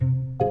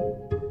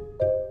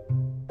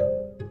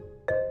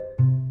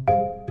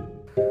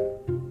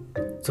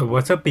So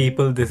what's up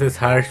people, this is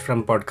Harsh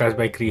from podcast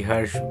by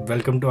Krina.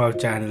 Welcome to our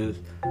channel.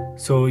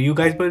 So you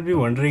guys might be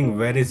wondering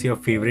where is your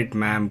favorite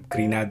ma'am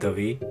Krina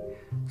Dave.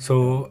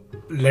 So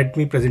let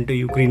me present to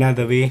you Krina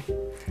Dave.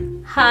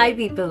 Hi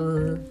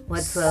people,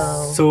 what's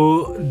up?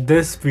 So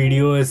this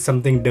video is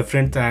something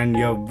different and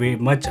you're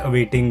much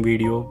awaiting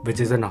video which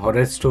is an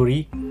horror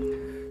story.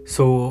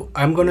 So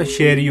I'm gonna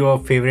share your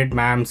favorite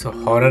ma'am's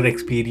horror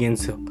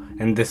experience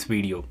in this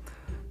video.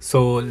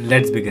 So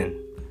let's begin.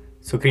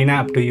 So Krina,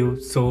 up to you.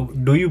 So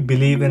do you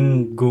believe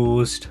in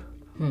ghost,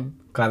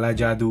 kala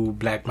jadoo,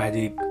 black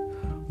magic,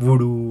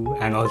 voodoo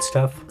and all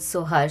stuff?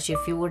 So Harsh,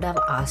 if you would have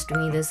asked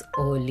me this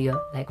earlier,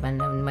 like when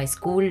in my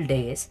school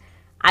days,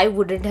 I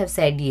wouldn't have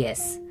said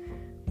yes.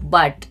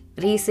 But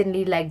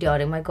recently, like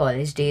during my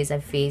college days,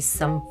 I faced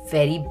some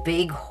very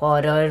big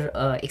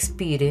horror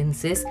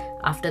experiences.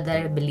 After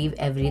that, I believe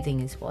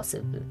everything is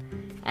possible,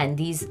 and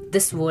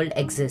this world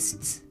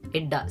exists.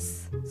 It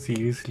does.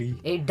 Seriously?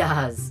 It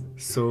does.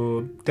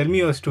 So tell me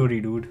your story,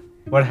 dude.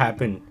 What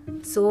happened?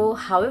 So,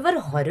 however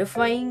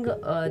horrifying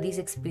these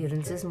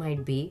experiences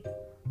might be,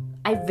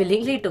 I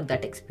willingly took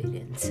that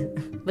experience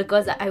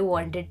because I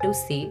wanted to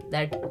see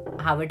that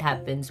how it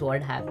happens,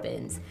 what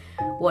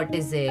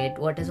is it,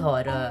 what is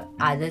horror,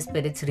 are there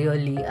spirits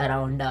really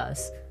around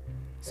us?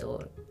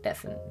 So,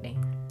 definitely.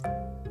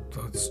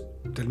 So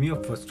tell me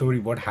your first story.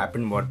 What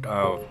happened?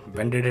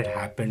 When did it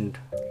happen?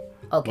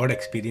 Okay. What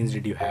experience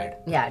did you had?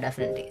 Yeah,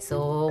 definitely.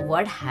 So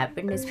what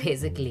happened is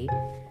basically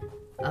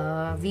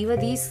we were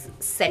these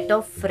set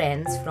of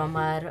friends from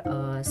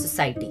our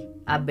society,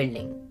 our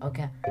building.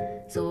 Okay,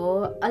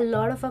 so a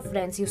lot of our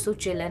friends used to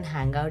chill and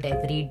hang out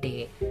every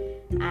day,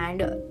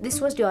 and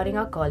this was during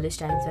our college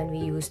times when we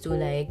used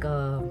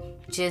to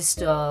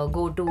just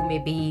go to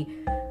maybe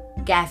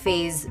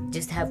cafes,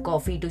 just have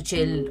coffee to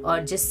chill,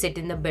 or just sit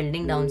in the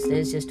building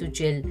downstairs just to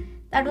chill.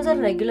 That was our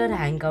regular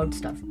hangout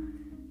stuff.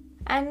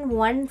 And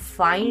one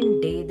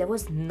fine day, there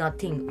was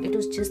nothing. It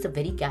was just a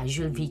very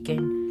casual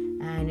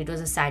weekend, and it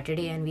was a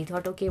Saturday, and we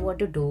thought, okay, what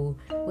to do?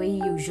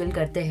 वही usual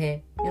करते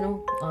हैं,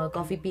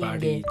 coffee Party,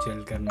 पिएंगे.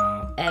 chill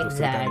करना, Exactly.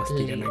 दोस्तों का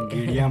मस्ती करना,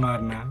 गेड़ियाँ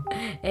मारना.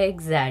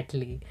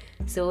 Exactly.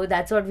 So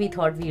that's what we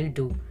thought we'll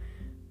do.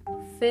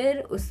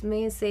 फिर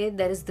उसमें से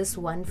there is this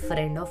one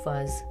friend of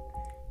ours.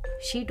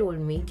 She told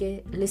me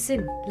कि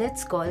listen,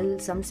 let's call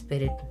some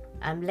spirit.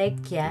 I'm like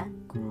क्या?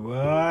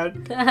 What?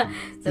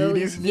 तो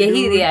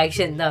यही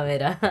रिएक्शन था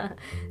मेरा.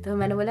 तो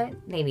मैंने बोला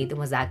नहीं तू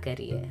मजाक कर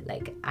रही है.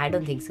 Like I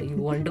don't think so. You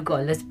want to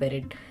call a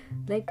spirit?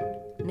 Like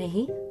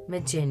नहीं,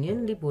 मैं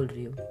genuinely बोल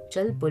रही हूँ.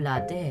 चल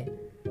बुलाते हैं.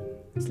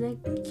 It's like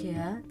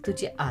क्या?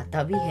 तुझे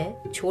आता भी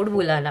है? छोड़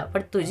बुलाना,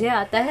 पर तुझे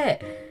आता है?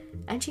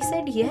 And she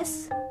said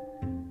yes.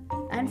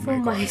 And for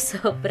my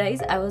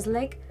surprise, I was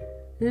like,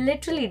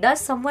 literally,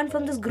 does someone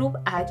from this group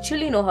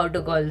actually know how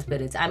to call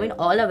spirits? I mean,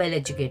 all are well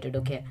educated,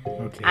 okay?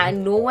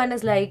 And no one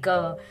is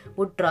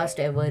would trust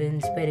ever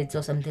in spirits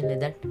or something like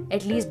that.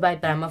 At least by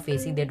prima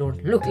facie, they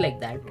don't look like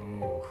that.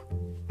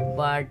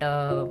 But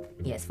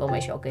yes, for my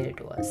shocker it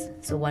was.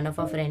 So one of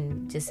our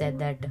friends just said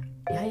that,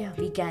 yeah,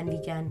 we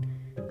can.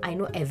 I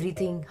know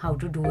everything, how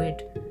to do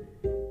it.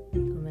 So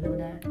मैंने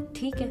बोला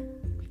ठीक है,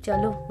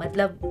 चलो.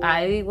 मतलब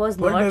I was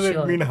not sure. What does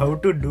it mean, how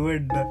to do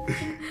it?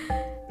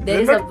 There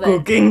is not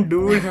cooking,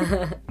 dude.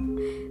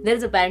 There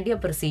is apparently a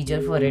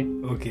procedure for it.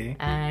 Okay.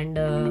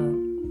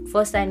 And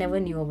first I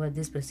never knew about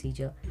this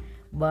procedure.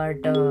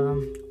 But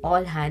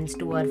all hands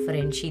to our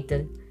friend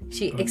Sheetal.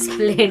 She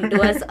explained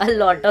to us a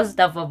lot of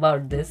stuff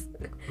about this.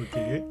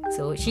 Okay.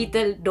 So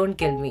Sheetal, don't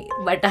kill me.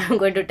 But I'm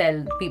going to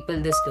tell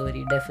people this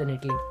story,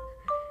 definitely.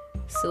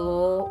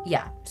 So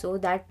yeah, so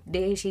that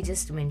day she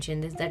just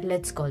mentioned this, that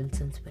let's call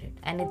some spirit.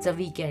 And it's a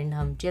weekend,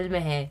 हम chill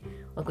में हैं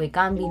और कोई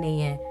काम भी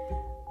नहीं है.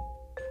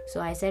 So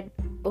I said,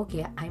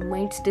 okay, I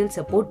might still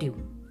support you.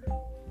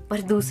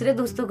 पर दूसरे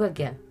दोस्तों का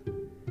क्या?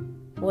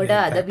 What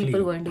are other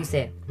people going to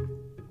say?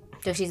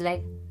 So she's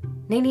like,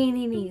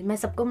 नहीं, मैं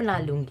सबको मना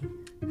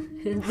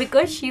लूँगी.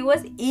 Because she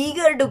was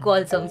eager to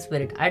call some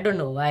spirit. I don't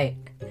know why.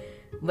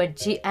 But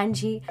she,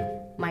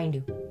 mind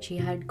you, she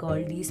had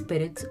called these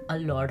spirits a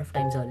lot of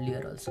times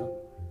earlier also.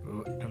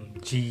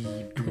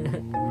 OMG,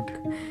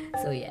 dude.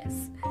 So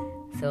yes.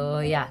 So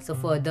yeah, so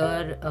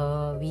further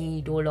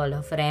we told all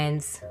our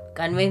friends,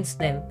 convinced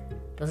them.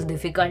 It was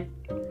difficult.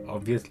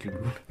 Obviously,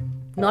 dude.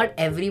 Not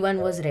everyone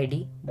was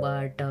ready,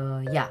 but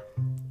yeah,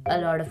 a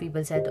lot of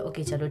people said,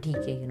 okay, chalo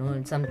theek hai,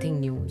 it's something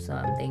new,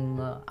 something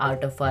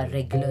out of our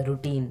regular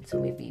routine. So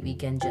maybe we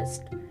can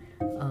just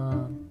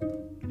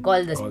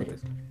call the spirit.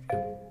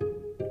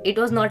 It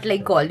was not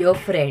like call your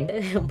friend,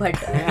 but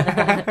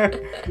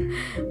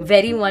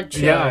very much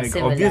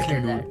similar obviously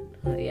to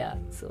that. Yeah,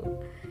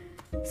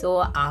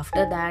 so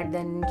after that,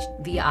 then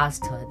we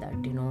asked her that,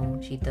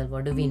 Sheetal,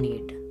 what do we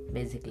need,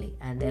 basically?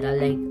 And there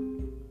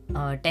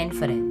are 10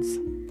 friends,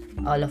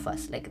 all of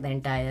us, like the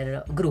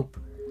entire group.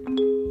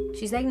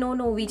 She's like, no,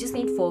 we just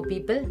need 4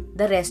 people.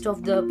 The rest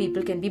of the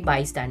people can be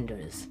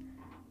bystanders.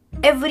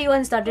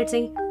 Everyone started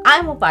saying,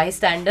 I'm a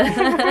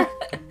bystander.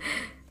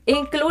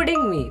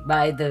 Including me,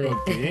 by the way.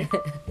 Okay.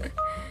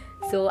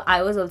 So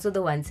I was also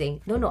the one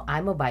saying, no,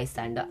 I'm a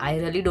bystander. I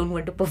really don't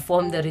want to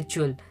perform the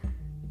ritual.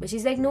 But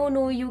she's like,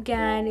 no, you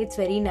can. It's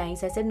very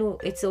nice. I said, no,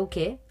 it's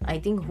okay. I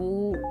think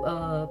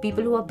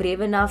people who are brave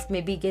enough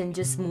maybe can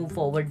just move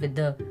forward with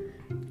the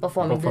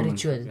performing the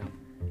ritual. Yeah.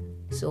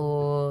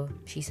 So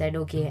she said,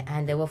 okay.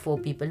 And there were 4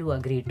 people who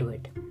agreed to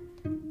it.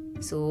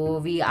 So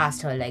we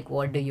asked her, like,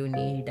 what do you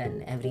need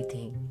and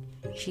everything.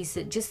 She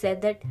just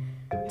said that,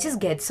 just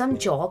get some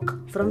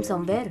chalk from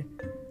somewhere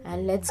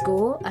and let's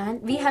go.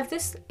 And we have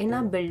this in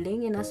our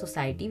building, in our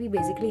society, we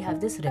basically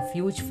have this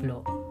refuge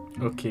floor.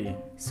 Okay.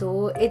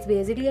 So it's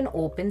basically an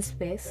open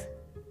space.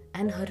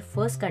 And her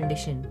first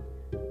condition,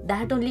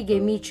 that only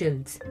gave me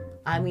chills.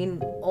 I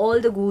mean,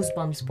 all the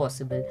goosebumps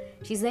possible.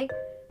 She's like,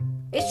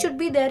 it should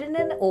be there in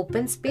an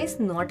open space,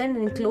 not an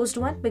enclosed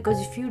one, because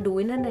if you do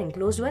in an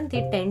enclosed one,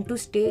 they tend to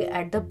stay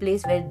at the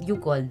place where you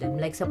call them.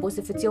 Like, suppose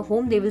if it's your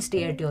home, they will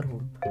stay at your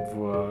home.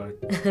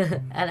 What?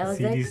 And I was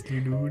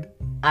Seriously, dude?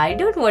 I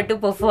don't want to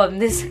perform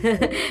this.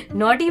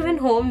 Not even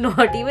home,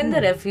 not even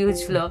the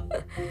refuge floor.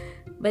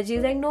 But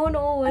she's like,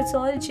 no, it's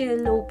all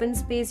chill, open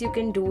space, you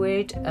can do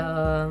it. There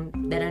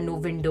are no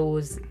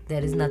windows,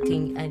 there is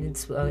nothing, and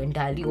it's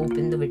entirely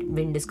open. The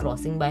wind is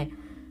crossing by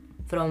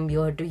from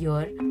year to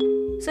year.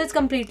 So it's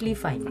completely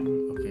fine.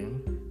 Okay.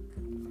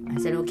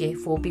 I said, okay,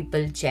 4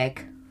 people,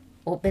 check.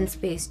 Open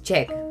space,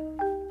 check.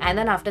 And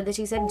then after that,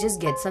 she said, just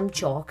get some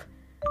chalk.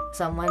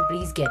 Someone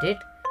please get it.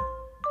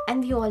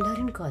 And we all are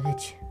in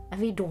college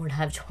and we don't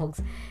have chalks.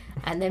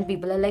 And then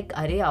people are like,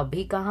 अरे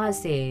अभी कहाँ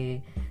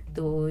से?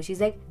 तो she's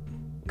like,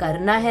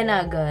 करना है ना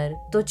अगर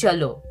तो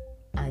चलो.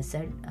 I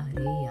said,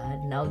 अरे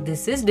यार, now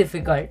this is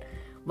difficult.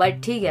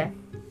 But ठीक है.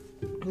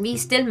 We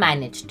still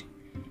managed.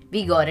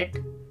 We got it.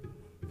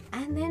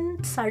 And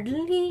then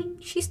suddenly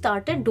she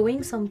started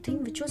doing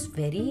something which was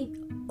very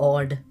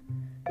odd.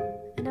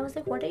 And I was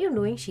like, what are you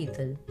doing,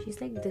 Sheetal?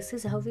 She's like, this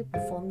is how we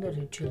perform the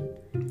ritual.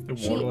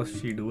 What was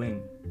she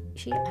doing?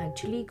 She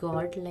actually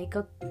got like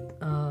a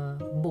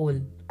bowl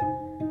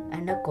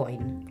and a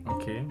coin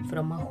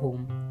from her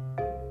home.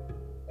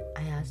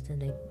 I asked her,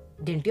 like,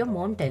 didn't your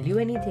mom tell you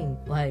anything?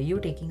 Why are you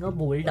taking a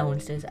bowl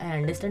downstairs? I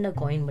understand a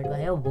coin, but why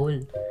a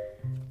bowl?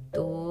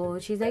 So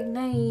she's like,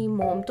 nahi,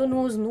 mom to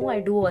knows, no, I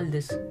do all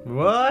this.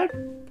 What?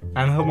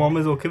 And her mom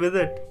is okay with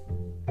it?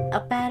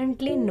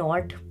 Apparently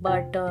not,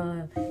 but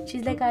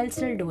she's like, I'll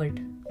still do it.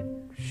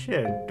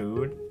 Shit,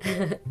 dude.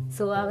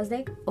 So I was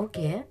like,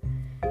 okay.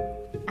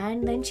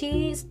 And then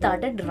she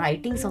started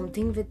writing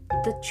something with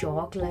the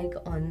chalk like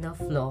on the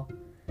floor.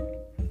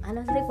 And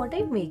I was like, what are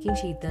you making,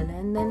 Sheetal?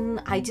 And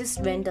then I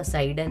just went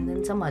aside, and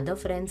then some other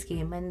friends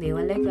came and they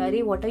were like,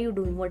 Ari, what are you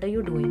doing? What are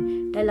you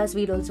doing? Tell us,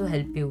 we'll also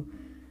help you.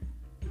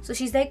 So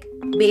she's like,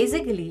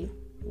 basically,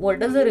 what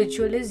does the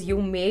ritual is,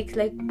 you make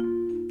like,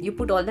 you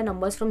put all the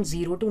numbers from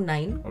 0 to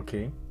 9.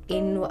 Okay.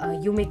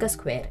 You make a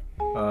square.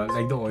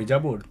 Like the Ouija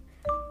board?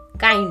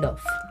 Kind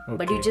of. Okay.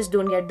 But you just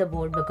don't get the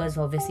board because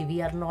obviously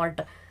we are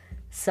not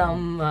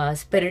some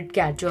spirit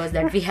catchers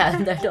that we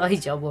have that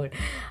Ouija board.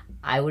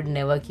 I would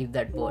never keep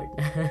that board.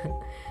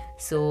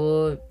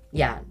 So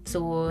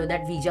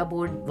that Ouija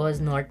board was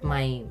not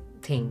my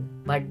thing.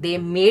 But they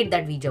made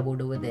that Ouija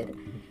board over there.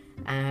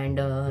 And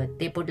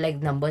they put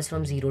like numbers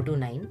from 0 to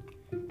 9.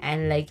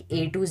 And like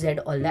A to Z,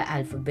 all the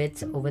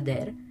alphabets over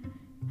there.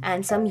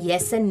 And some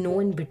yes and no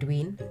in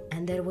between.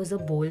 And there was a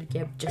bowl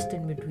kept just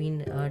in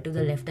between to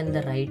the left and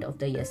the right of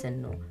the yes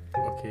and no.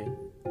 Okay.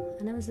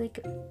 And I was like,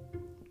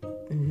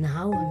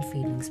 now I'm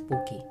feeling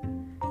spooky.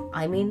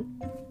 I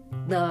mean,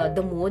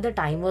 the more the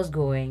time was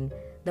going,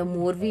 the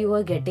more we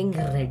were getting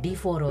ready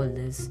for all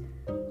this.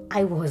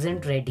 I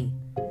wasn't ready.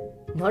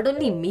 Not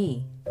only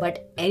me,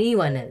 but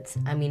anyone else.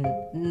 I mean,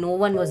 no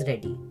one was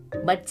ready.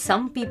 But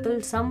some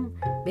people, some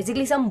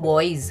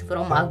boys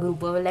from our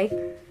group were like,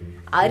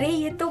 अरे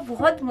ये तो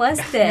बहुत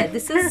मस्त है.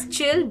 This is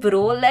chill,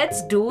 bro.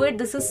 Let's do it.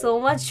 This is so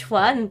much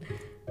fun.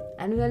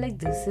 And we were like,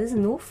 this is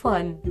no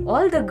fun.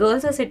 All the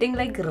girls are sitting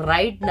like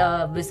right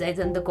besides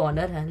in the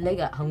corner and like,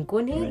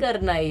 हमको नहीं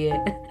करना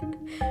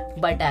ये.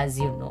 But as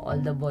you know, all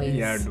the boys.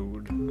 Yeah,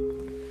 dude.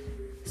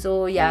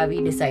 So yeah,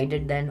 we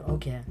decided then,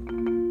 okay.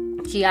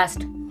 She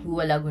asked who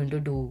all are going to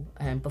do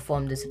and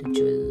perform this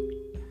ritual.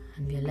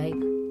 And we are like,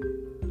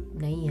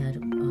 nahi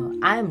yaar,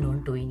 I am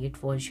not doing it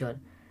for sure.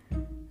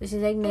 So she's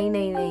like,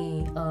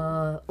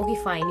 nahi.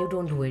 Okay, fine, you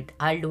don't do it.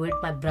 I'll do it.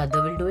 My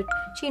brother will do it.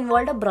 She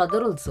involved a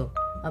brother also,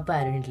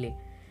 apparently.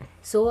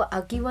 So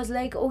Aki was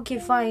like, okay,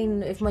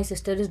 fine. If my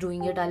sister is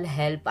doing it, I'll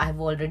help. I've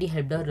already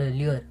helped her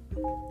earlier.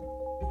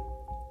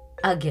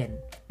 Again.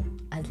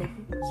 I was like,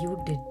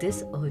 you did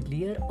this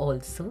earlier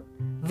also?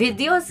 With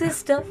your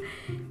sister?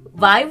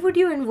 Why would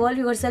you involve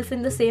yourself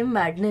in the same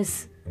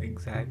madness?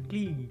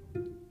 Exactly.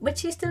 But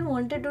she still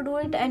wanted to do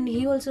it, and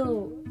he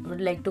also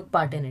like took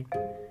part in it.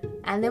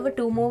 And there were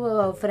 2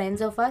 more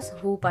friends of us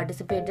who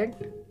participated.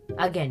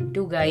 Again,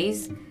 2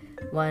 guys.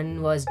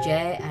 One was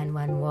Jay and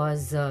one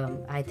was,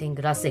 I think,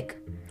 Rasik.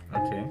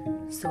 Okay.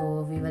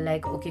 So we were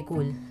like, okay,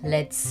 cool.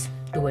 Let's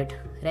do it.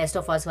 Rest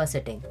of us were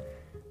sitting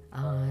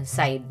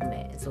side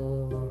mein.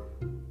 So,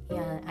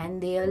 yeah.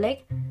 And they were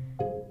like,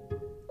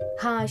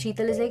 हाँ,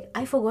 Sheetal is like,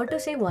 I forgot to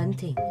say one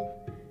thing.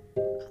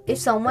 If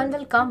someone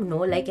will come, no,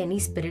 like any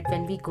spirit,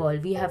 when we call,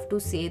 we have to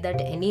say that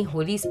any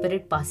holy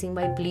spirit passing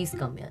by, please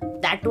come here.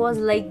 That was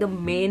like the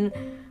main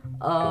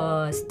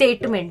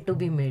statement to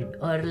be made,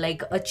 or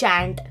like a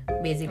chant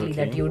basically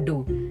that you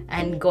do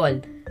and call.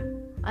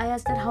 I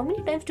asked her, how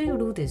many times do you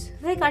do this?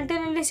 Like,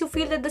 until unless you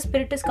feel that the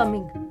spirit is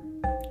coming.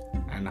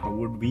 And how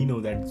would we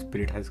know that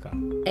spirit has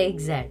come?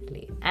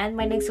 Exactly. And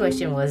my next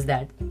question was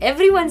that.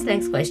 Everyone's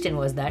next question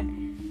was that.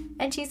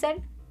 And she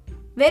said,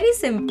 very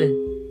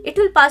simple. It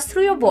will pass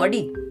through your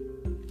body.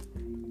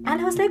 And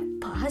I was like,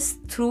 pass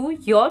through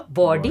your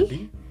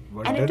body?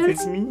 What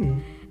does it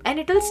mean? And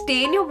it will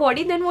stay in your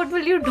body, then what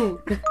will you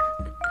do?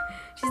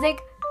 She's like,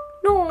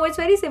 no, it's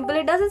very simple.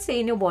 It doesn't stay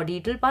in your body.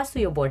 It will pass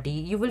through your body.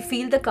 You will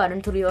feel the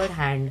current through your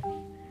hand.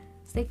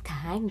 It's like,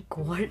 thank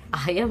God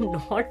I am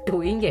not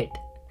doing it.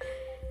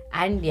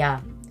 And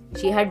yeah,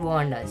 she had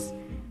warned us.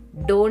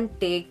 Don't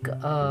take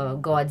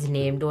God's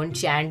name, don't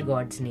chant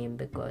God's name,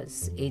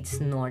 because it's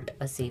not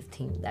a safe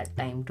thing that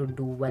time to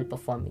do while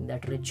performing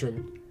that ritual.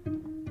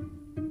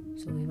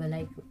 So we were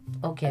like,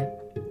 okay,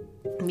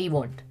 we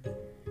won't.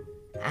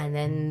 And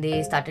then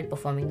they started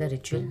performing the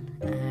ritual,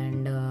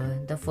 and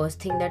the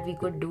first thing that we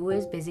could do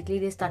is basically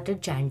they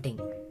started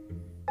chanting,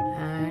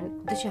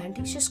 and the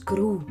chanting just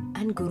grew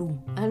and grew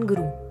and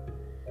grew,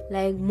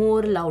 like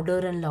more louder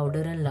and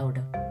louder and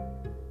louder.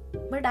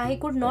 But I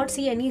could not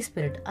see any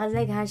spirit. I was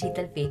like, हाँ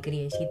शीतल फेंक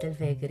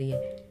रही है.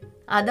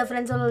 Other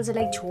friends were also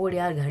like, छोड़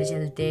यार घर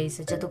चलते हैं,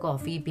 इससे अच्छा तो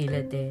कॉफी पी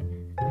लेते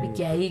हैं, अभी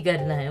क्या ही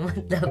करना है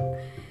मतलब.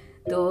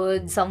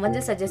 तो someone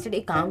just suggested,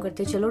 एक काम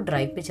करते हैं, चलो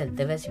ड्राइव पे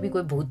चलते हैं, वैसे भी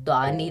कोई भूत तो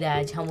आ नहीं रहा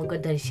है, हमको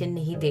दर्शन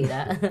नहीं दे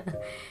रहा.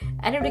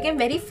 And it became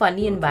very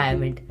funny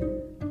environment.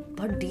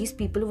 But these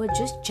people were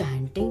just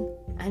chanting,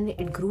 and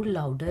it grew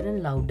louder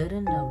and louder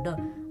and louder.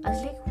 I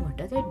was like,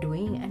 what are they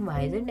doing, and why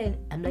isn't it?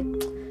 I'm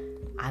like,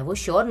 I was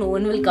sure no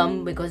one will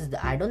come because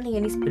I don't think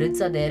any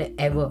spirits are there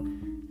ever.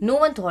 No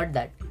one thought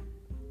that.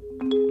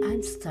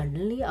 And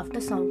suddenly, after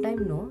some time,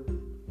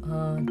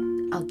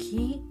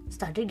 Akhi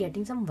started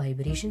getting some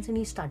vibrations and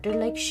he started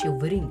like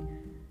shivering.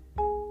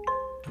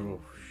 Oh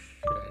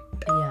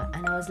shit. Yeah,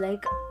 and I was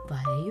like,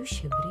 why are you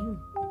shivering?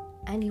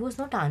 And he was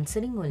not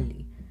answering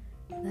only.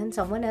 Then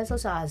someone else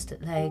also asked,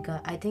 like,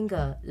 I think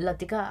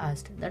Latika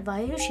asked, that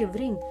why are you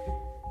shivering?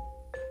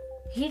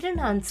 He didn't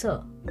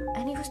answer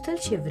and he was still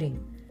shivering.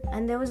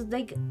 And there was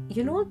like,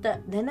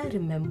 then I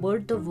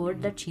remembered the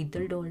word that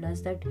Sheetal told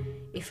us, that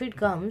if it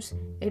comes,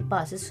 it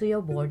passes through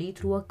your body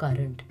through a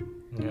current.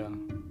 Yeah.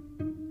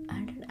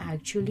 And it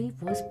actually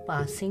was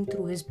passing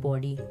through his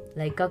body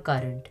like a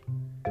current.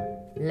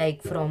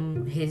 Like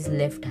from his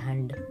left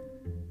hand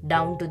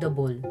down to the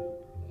bowl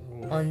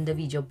on the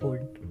Ouija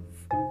board.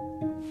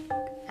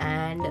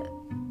 And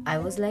I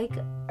was like,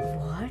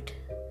 what?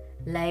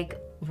 Like,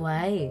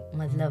 why?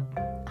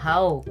 Matlab,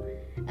 how?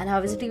 And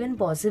how is it even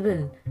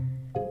possible?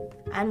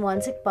 And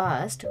once it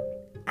passed,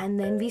 and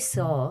then we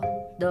saw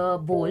the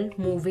bowl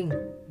moving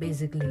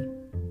basically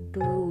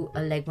to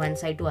like one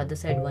side to other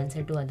side, one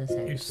side to other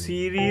side. You're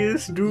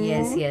serious, dude?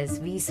 Yes,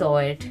 we saw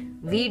it.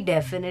 We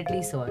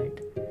definitely saw it.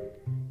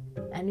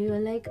 And we were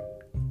like,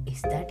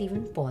 is that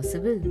even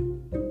possible?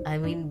 I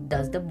mean,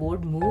 does the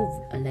board move?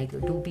 Like,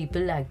 do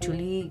people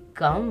actually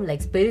come?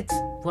 Like spirits?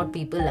 What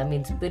people? I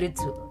mean, spirits,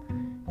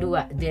 do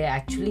they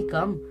actually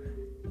come?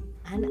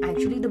 And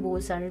actually the bowl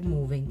started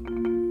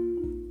moving.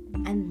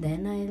 And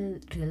then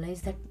I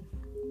realized that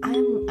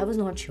I was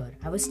not sure.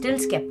 I was still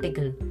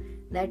skeptical.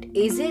 That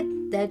is it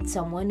that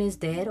someone is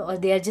there, or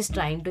they are just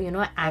trying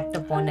to, act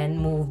upon and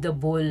move the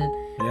bowl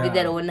with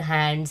their own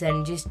hands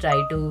and just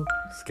try to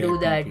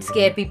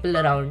scare people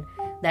around.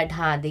 That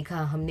हाँ देखा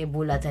हमने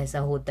बोला था ऐसा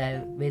होता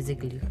है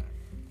basically.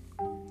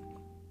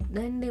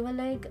 Then they were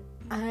like,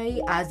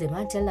 I asked them,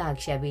 चल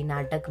अक्षय अभी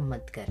नाटक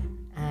मत कर.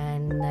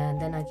 And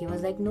then Aki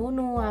was like,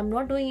 no, I'm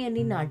not doing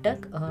any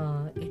natak.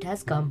 It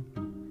has come.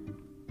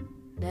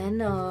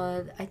 Then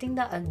I think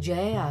that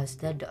Jay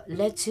asked that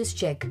let's just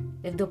check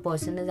if the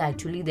person is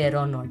actually there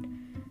or not,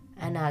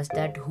 and asked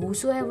that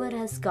whosoever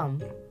has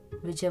come,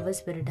 whichever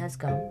spirit has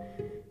come,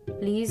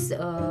 please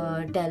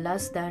tell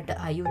us that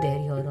are you there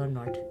here or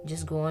not.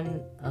 Just go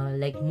on,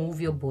 like move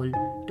your bowl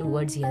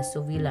towards yes, so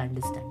we'll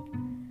understand.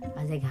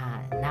 I was like,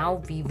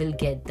 now we will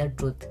get the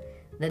truth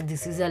that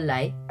this is a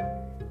lie.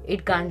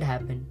 It can't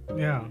happen.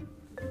 Yeah.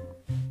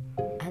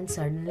 And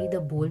suddenly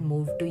the bowl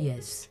moved to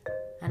yes.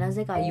 And I was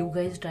like, are you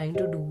guys trying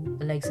to do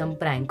like some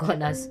prank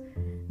on us,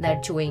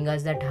 that showing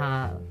us that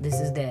this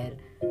is there?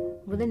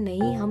 बोले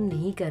नहीं हम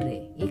नहीं कर रहे,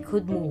 ये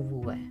खुद move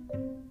हुआ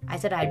है. I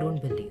said I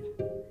don't believe.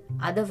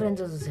 Other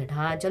friends also said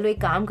चलो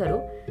एक काम करो.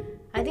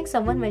 I think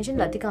someone mentioned,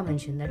 Latika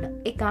mentioned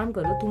that एक काम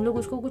करो तुम लोग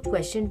उसको कुछ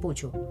question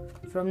पूछो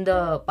from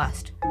the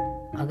past.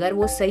 अगर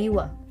वो सही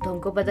हुआ तो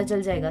हमको पता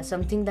चल जाएगा,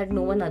 something that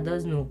no one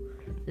others know.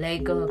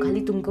 Like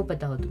खाली तुमको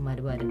पता हो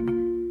तुम्हारे बारे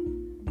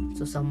में.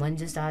 So someone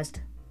just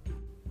asked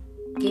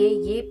कि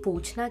ये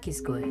पूछना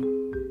किसको है.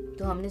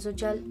 तो हमने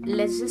सोचा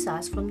let's just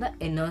ask from the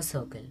inner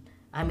circle.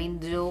 I mean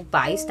जो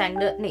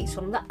bystander नहीं,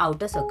 from the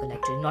outer circle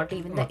actually, not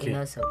even the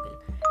inner circle.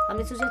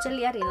 हमने सोचा चल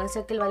यार इनर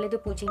सर्कल वाले तो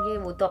पूछेंगे,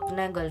 वो तो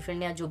अपना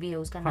गर्लफ्रेंड या जो भी है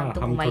उसका नाम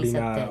तो घुमा ही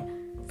सकते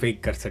हैं,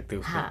 फेक कर सकते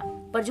हैं।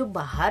 हाँ, पर जो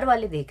बाहर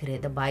वाले देख रहे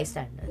थे बाय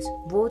स्टैंडर्ड्स,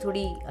 वो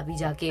थोड़ी अभी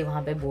जाके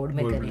वहाँ पे बोर्ड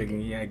में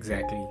करेंगे।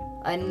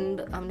 एग्जैक्टली।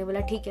 एंड हमने बोला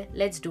ठीक है,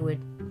 let's do it.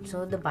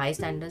 So the by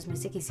standards में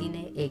से किसी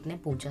ने एक ने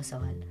पूछा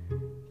सवाल,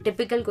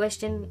 टिपिकल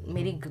क्वेश्चन,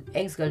 मेरी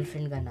एक्स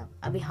गर्लफ्रेंड का नाम।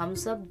 अभी हम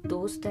सब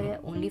दोस्त है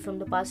only from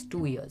the past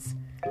 2 years,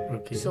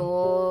 so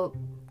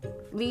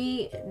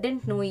we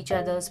didn't know each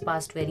others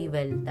past very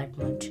well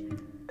that much,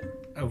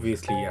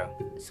 obviously, yeah.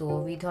 so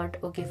we thought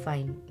okay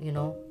fine, you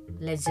know,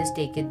 let's just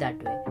take it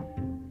that way.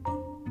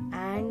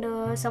 And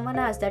someone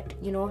asked that,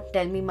 you know,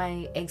 tell me my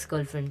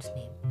ex-girlfriend's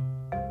name,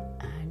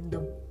 and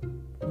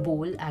the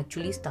bowl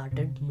actually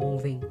started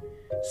moving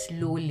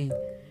slowly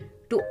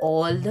to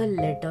all the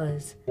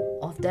letters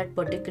of that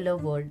particular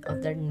word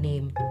of that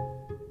name,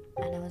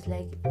 and I was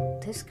like,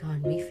 this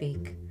can't be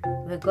fake,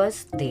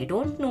 because they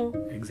don't know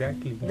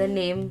Exactly. the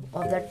name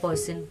of that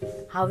person.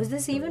 How is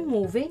this even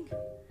moving?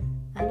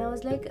 And I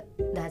was like,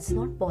 that's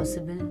not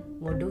possible,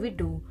 what do we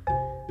do?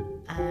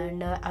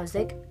 And I was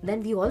like,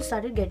 then we all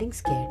started getting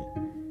scared,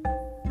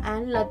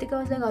 and Latika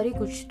was like, अरे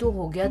कुछ तो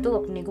हो गया, तो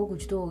अपने को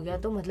कुछ तो हो गया,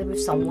 तो मतलब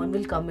if someone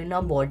will come in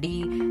our body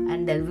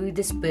and there will be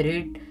the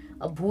spirit,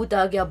 अब भूत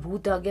आ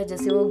गया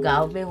जैसे वो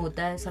गांव में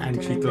होता है,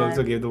 and she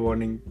also gave the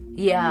warning,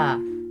 yeah,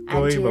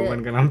 कोई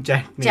भगवान का नाम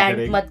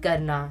चैंट मत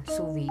करना.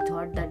 So we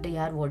thought that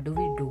यार what do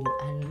we do?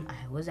 And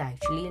I was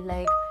actually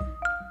like,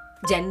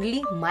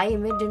 generally my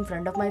image in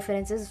front of my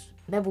friends is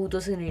मैं भूतों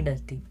से नहीं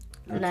डरती,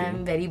 and I am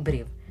very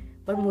brave,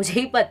 पर मुझे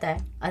ही पता है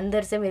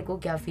अंदर से मेरे को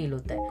क्या फील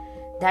होता है.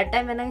 That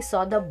time when I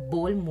saw the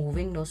bowl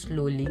moving no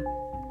slowly,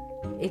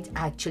 it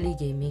actually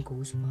gave me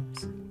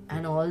goosebumps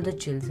and all the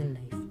chills in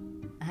life,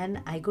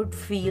 and I could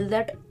feel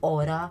that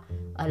aura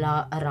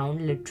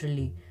around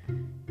literally,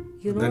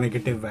 you know, the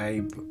negative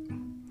vibe.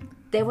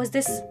 There was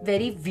this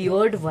very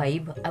weird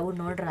vibe. I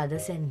would not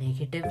rather say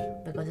negative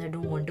because I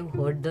don't want to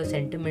hurt the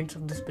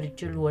sentiments of the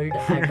spiritual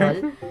world at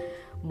all.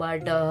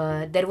 But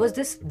there was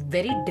this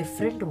very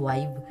different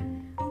vibe.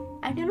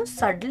 And you know,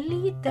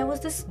 suddenly there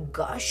was this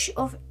gush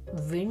of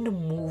wind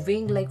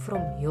moving like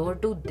from here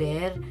to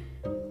there.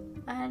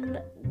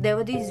 And there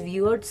were these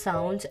weird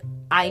sounds.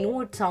 I know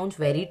it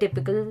sounds very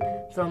typical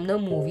from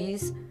the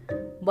movies,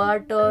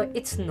 but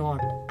it's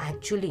not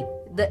actually.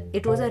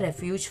 It was a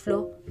refuge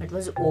floor. It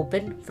was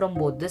open from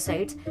both the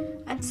sides,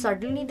 and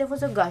suddenly there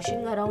was a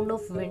gushing around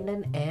of wind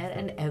and air,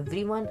 and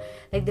everyone,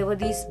 like, there were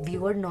these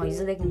weird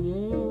noises like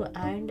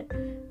and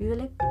we were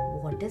like,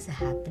 what is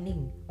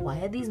happening? Why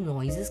are these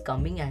noises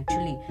coming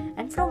actually,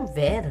 and from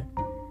where?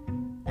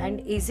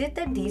 And is it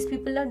that these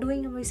people are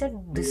doing? And we said,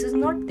 this is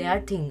not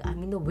their thing. I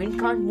mean, the wind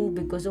can't move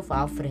because of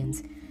our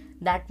friends.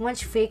 That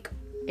much fake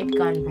it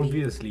can't be.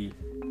 Obviously.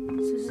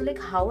 So it's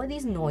like, how are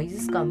these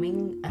noises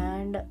coming,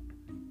 and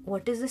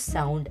what is the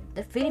sound?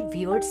 The very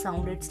weird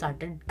sound it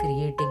started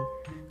creating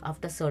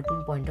after a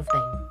certain point of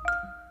time.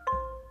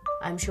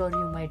 I'm sure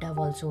you might have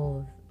also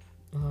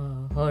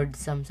heard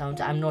some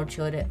sounds. I'm not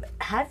sure.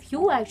 Have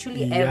you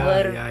actually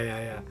ever?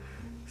 Yeah.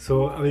 So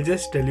I will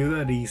just tell you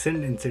a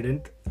recent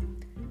incident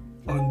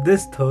on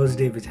this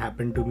Thursday which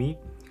happened to me.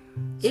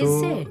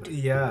 Is it?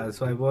 Yeah.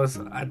 So I was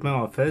at my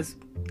office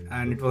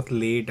and it was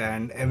late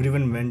and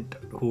everyone went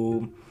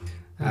home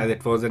as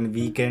it was a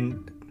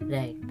weekend.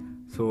 Right.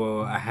 So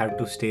I had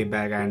to stay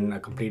back and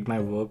complete my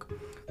work.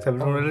 So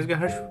everyone was like,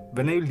 Harsh,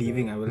 when are you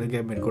leaving? I was like,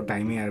 yeah, मेरे को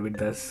time ही यार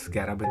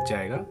 10-11 बज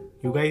जाएगा.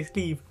 You guys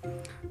leave.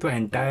 तो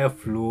entire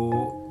flow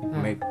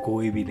में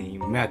कोई भी नहीं,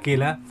 मैं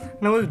अकेला.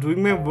 And I was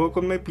doing my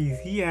work on my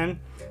PC and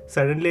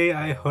suddenly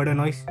I heard a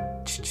noise.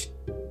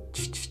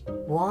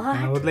 What?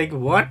 And I was like,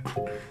 what?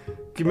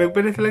 कि मेरे को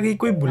पहले से लगा कि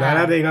कोई बुला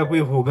रहा रहेगा, कोई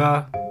होगा.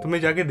 तो मैं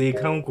जाके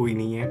देख रहा हूँ कोई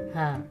नहीं है.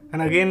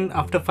 And again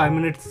after 5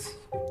 minutes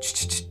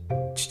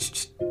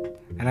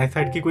and I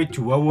thought कि कोई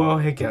चूहा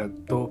हुआ है क्या.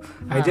 तो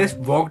I just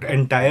walked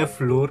entire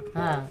floor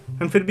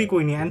and फिर भी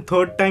कोई नहीं. And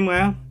third time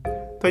आया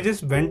तो I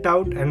just went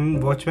out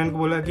and watchman को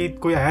बोला कि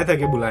कोई आया था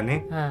क्या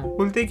बुलाने.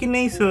 बोलते कि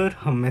नहीं सर,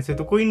 हम में से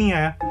तो कोई नहीं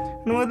आया.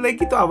 And I was like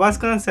कि तो आवाज़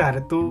कहाँ से आ रहा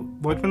है. तो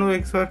watchman बोला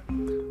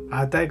सर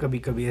आता है कभी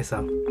कभी ऐसा.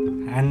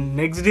 And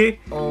next day,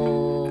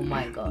 oh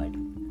my god,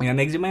 या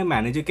नेक्स्ट डे माय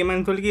मैनेजर के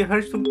मैंने बोला कि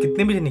हर्ष तू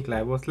कितने बजे निकला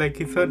है. बॉस लाइक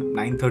कि सर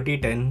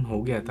 9:30 10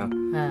 हो गया था.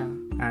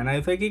 एंड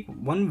आई थिंक कि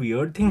one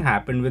weird thing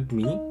happened with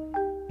me.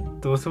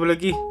 तो उसने बोला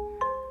कि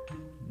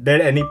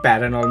did any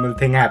paranormal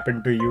thing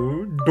happen to you,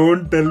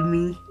 don't tell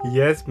me.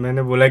 Yes,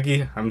 मैंने बोला कि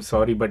आई एम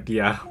सॉरी बट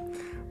या.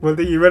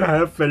 बोलते even I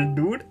have felt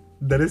dude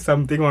there is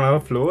something on our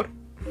floor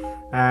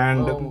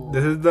and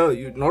this is the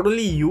not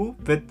only you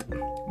with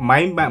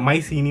my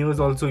seniors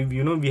also,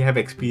 you know, we have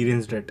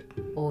experienced it.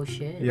 Oh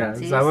shit. Yeah.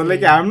 Seriously? So I was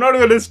like, I'm not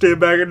gonna stay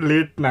back at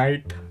late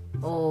night.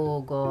 Oh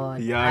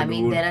god. Yeah, I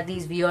mean, dude. there are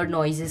these weird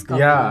noises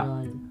coming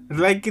on.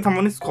 It's like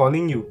someone is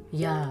calling you.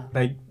 Yeah.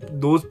 Like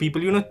those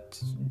people, you know,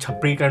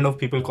 chhapri kind of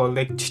people call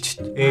like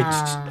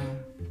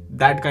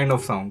that kind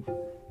of sound.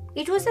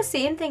 It was the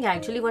same thing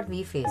actually what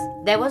we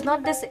faced. There was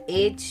not this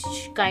H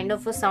kind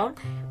of a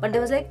sound, but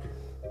there was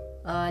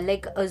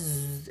like a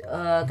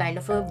kind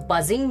of a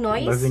buzzing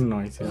noise. Buzzing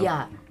noise.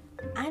 Yeah.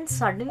 And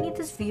suddenly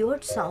this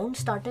weird sound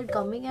started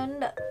coming,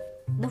 and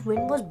the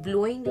wind was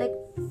blowing like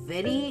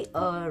very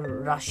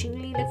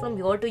rushingly, like from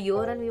year to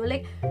year, and we were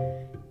like,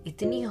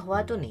 itni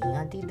hawa to nahi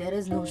aati, there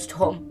is no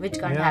storm, which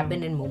can't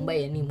happen in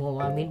Mumbai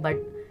anymore. I mean, but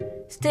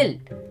still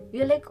we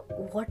were like,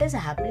 what is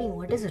happening,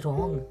 what is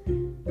wrong?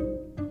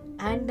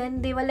 And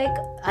then they were like,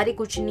 अरे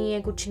कुछ नहीं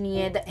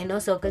है. The inner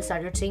circle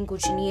started saying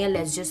कुछ नहीं है,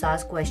 let's just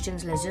ask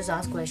questions.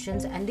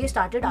 And they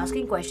started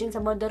asking questions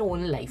about their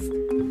own life,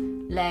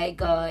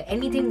 like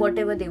anything,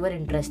 whatever they were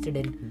interested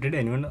in. Did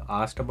anyone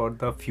ask about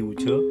the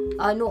future?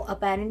 No,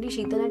 apparently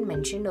Sheetal had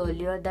mentioned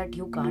earlier that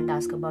you can't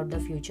ask about the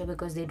future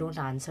because they don't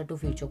answer to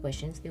future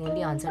questions. They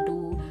only answer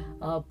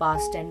to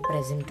past and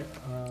present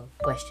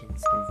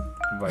questions.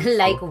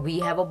 Like we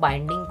have a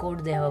binding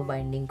code, they have a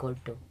binding code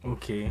too.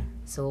 Okay.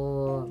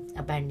 So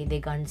apparently they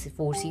can't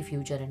foresee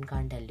future and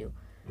can't tell you.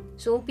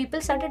 So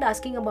people started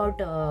asking about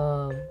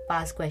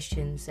past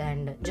questions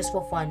and just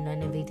for fun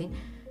and everything.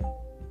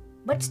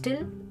 But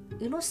still,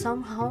 you know,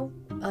 somehow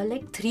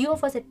like 3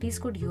 of us at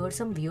least could hear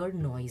some weird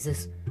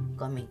noises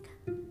coming,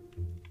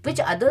 which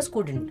others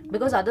couldn't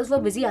because others were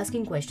busy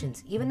asking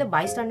questions. Even the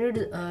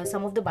bystanders,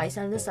 some of the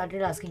bystanders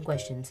started asking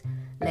questions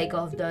like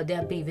of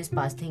their previous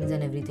past things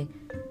and everything.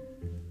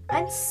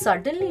 And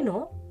suddenly,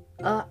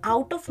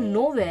 out of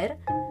nowhere,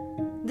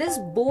 this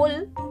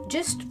bowl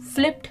just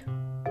flipped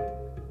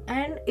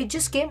and it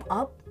just came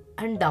up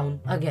and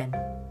down again.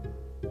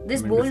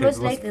 This bowl was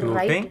like floating?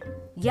 right.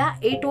 Yeah,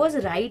 it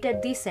was right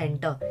at the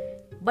center,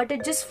 but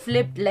it just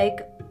flipped,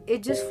 like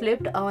it just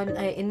flipped on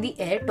in the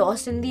air,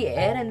 tossed in the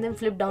air, and then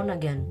flipped down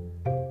again.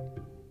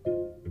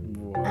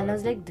 What? And I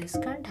was like, this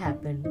can't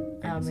happen.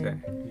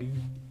 Exactly.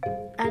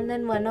 And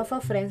then one of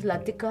our friends,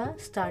 Latika,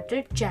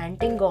 started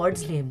chanting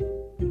God's name.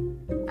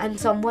 And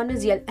someone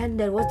is yelling, and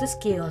there was this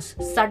chaos.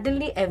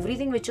 Suddenly,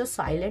 everything which was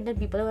silent and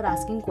people were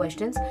asking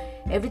questions,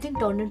 everything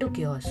turned into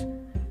chaos.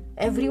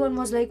 Everyone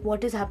was like,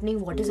 what is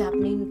happening?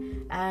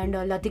 And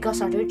Latika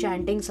started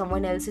chanting.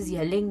 Someone else is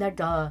yelling that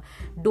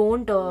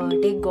don't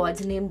take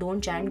God's name,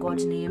 don't chant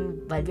God's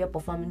name while we are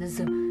performing this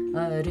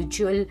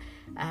ritual.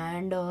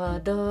 And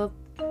the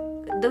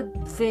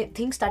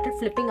thing started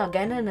flipping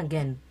again and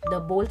again. The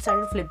bowl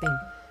started flipping.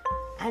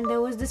 And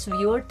there was this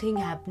weird thing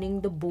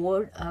happening. The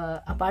board,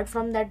 apart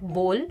from that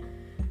bowl,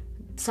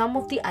 some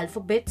of the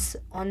alphabets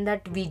on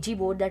that Ouija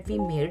board that we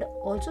made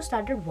also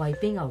started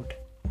wiping out.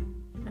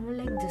 And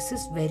we're like, this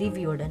is very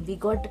weird. And we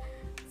got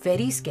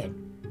very scared.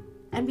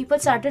 And people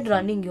started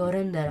running here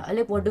and there. I'm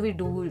like, what do we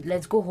do?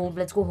 Let's go home.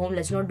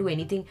 Let's not do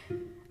anything.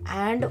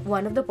 And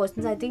one of the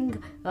persons, I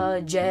think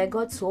Jay,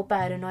 got so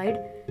paranoid,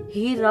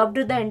 he rubbed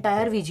the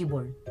entire Ouija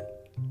board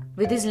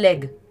with his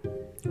leg.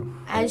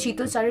 And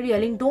Sheetal started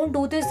yelling, don't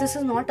do this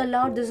is not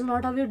allowed, this is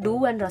not how you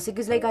do. And Rasik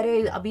is like,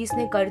 अरे अभी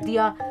इसने कर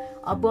दिया,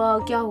 अब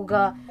क्या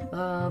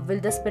होगा,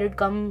 will the spirit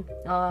come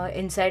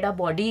inside our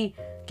body,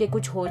 कि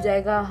कुछ हो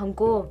जाएगा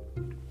हमको.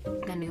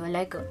 And we were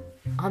like,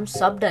 हम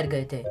सब डर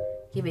गए थे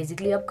कि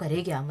basically अब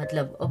करे क्या,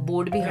 मतलब अब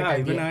बोर्ड भी हटा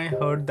दिया. Even I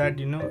heard that,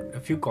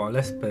 if you call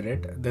a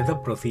spirit, there's a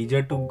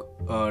procedure to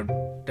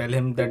tell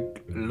him that,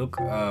 look,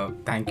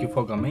 thank you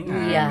for coming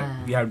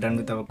and we have done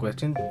with our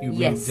question. You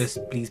will just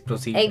please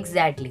proceed.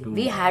 Exactly.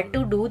 We had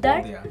to do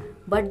that,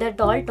 but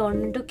that all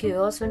turned into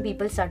chaos when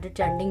people started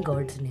chanting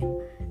God's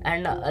name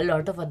and a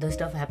lot of other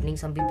stuff happening.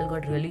 Some people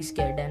got really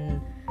scared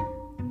and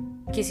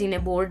किसी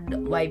ने board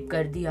wipe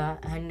कर दिया,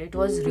 and it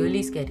was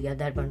really scary at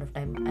that point of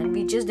time. And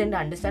we just didn't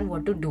understand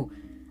what to do.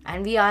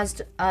 And we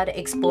asked our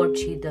expert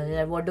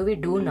Sheetal, what do we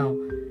do now?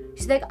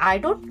 She's like, I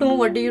don't know,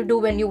 what do you do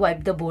when you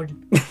wipe the board?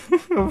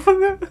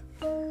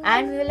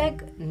 And we were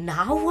like,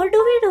 now what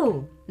do we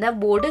do? The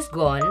board is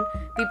gone.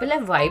 People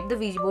have wiped the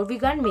Ouija board. We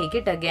can't make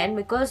it again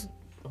because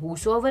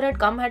whosoever had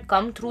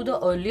come through the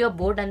earlier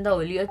board and the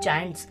earlier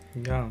chants.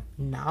 Yeah.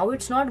 Now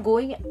it's not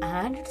going,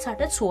 and it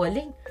started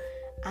swirling.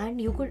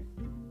 And you could,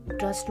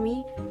 trust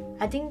me,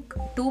 I think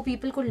 2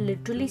 people could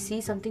literally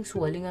see something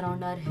swirling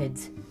around our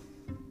heads.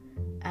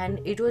 And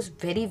it was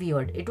very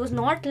weird. It was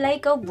not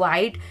like a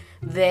white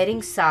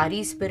wearing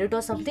sari spirit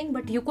or something,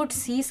 but you could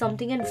see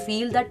something and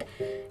feel that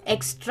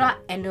extra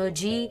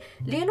energy.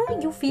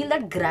 You feel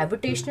that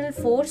gravitational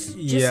force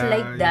just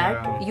like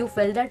that. Yeah. You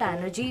felt that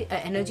energy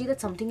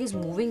that something is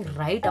moving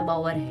right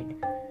above our head.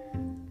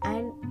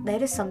 And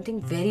there is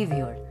something very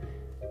weird.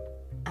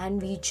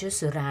 And we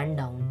just ran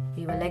down.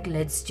 We were like,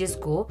 let's just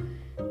go.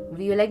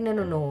 We were like,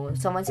 no.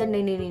 Someone said, no,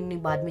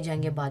 baad mein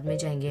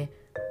jayenge.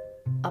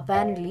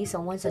 Apparently,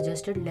 someone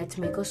suggested, let's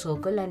make a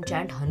circle and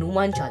chant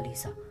Hanuman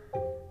Chalisa.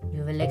 We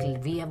were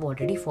like, we have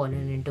already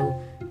fallen into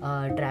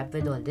trap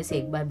with all this.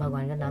 एक बार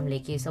भगवान का नाम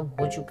लेके ये सब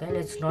हो चुका है.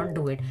 Let's not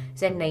do it.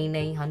 Said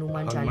नहीं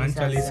Hanuman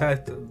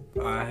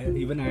Chalisa.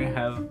 Even I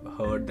have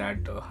heard that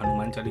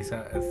Hanuman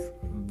Chalisa is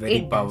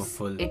very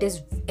powerful. It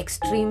is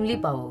extremely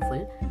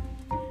powerful.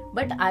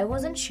 But I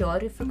wasn't sure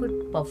if we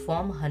could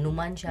perform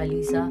Hanuman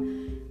Chalisa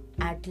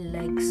at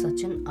like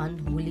such an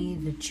unholy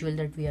ritual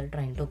that we are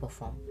trying to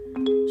perform.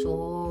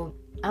 So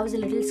I was a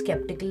little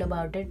skeptical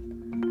about it,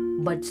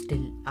 but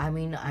still, I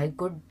mean, I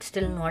could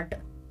still not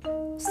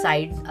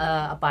side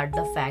apart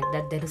the fact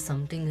that there is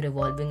something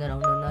revolving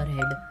around on our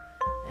head,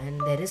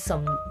 and there is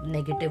some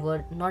negative,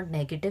 or not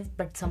negative,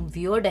 but some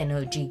weird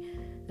energy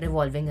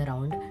revolving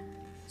around.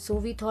 So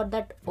we thought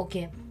that,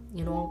 okay,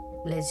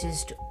 let's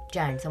just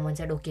chant. Someone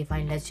said, okay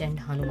fine, let's chant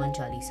Hanuman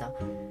Chalisa.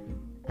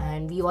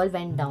 And we all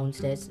went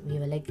downstairs. We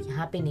were like,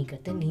 यहाँ पे नहीं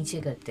करते,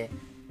 नीचे करते.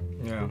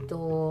 तो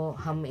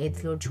हम 8th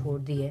floor छोड़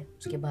दिए.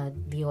 उसके बाद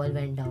we all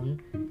went down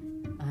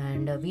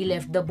and we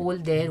left the bowl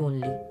there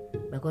only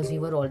because we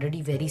were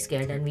already very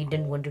scared and we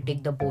didn't want to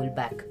take the bowl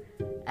back,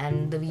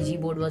 and the Ouija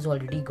board was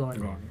already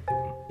gone.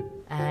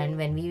 And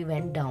when we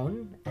went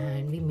down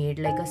and we made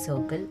like a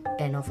circle,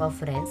 10 of our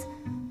friends,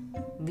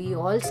 we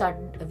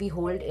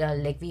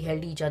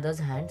held each other's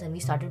hands and we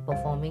started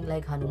performing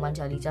like Hanuman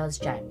Chalisa's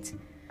chants,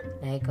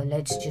 like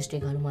let's just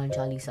take Hanuman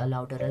Chalisa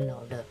louder and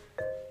louder.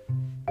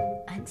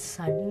 And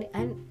suddenly,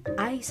 and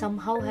I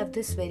somehow have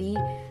this very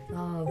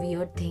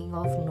weird thing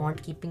of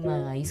not keeping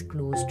my eyes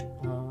closed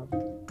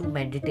to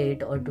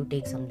meditate or to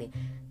take something.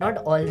 Not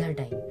all the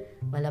time.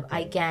 Well,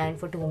 I can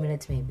for 2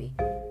 minutes maybe.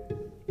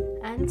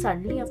 And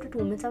suddenly after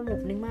 2 minutes I'm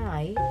opening my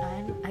eye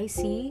and I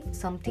see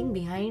something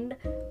behind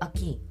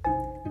Aki.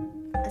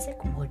 I was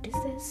like, what is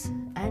this?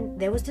 And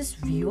there was this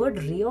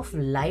weird ray of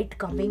light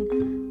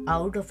coming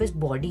out of his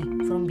body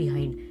from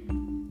behind.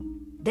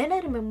 Then I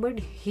remembered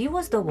he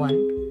was the one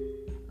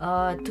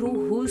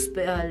through whose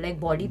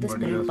body the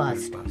spirit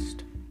passed.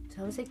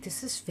 So I was like,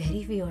 this is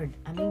very weird.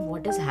 I mean,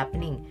 what is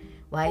happening?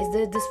 Why is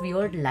there this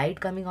weird light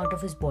coming out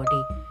of his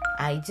body?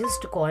 I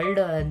just called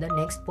the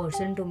next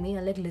person to me.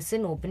 I'm like,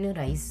 listen, open your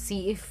eyes,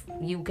 see if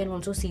you can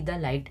also see the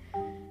light.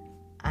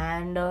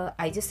 And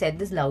I just said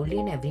this loudly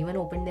and everyone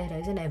opened their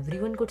eyes and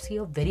everyone could see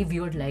a very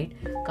weird light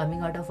coming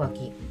out of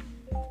Aki.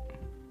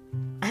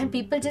 And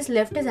people just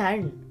left his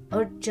hand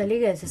और चले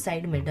गए ऐसे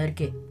side में डर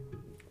के.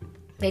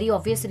 Very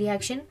obvious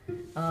reaction,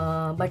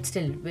 but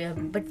still,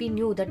 but we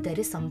knew that there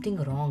is something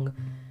wrong.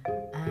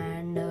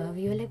 And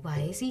we were like, why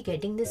is he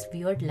getting this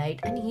weird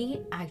light? And he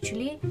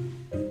actually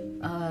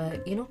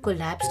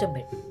collapsed a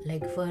bit,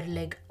 like for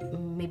like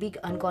maybe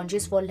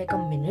unconscious for like a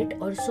minute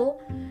or so,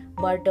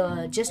 but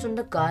just on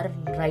the car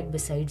right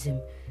besides him,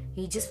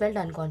 he just felt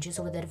unconscious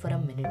over there for a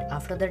minute.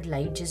 After that,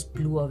 light just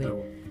blew away.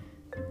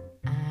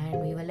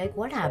 And we were like,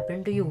 what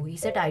happened to you? He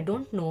said, I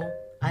don't know,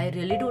 I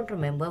really don't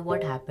remember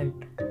what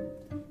happened.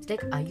 It's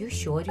like, are you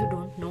sure you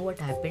don't know what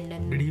happened?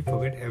 And did he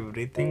forget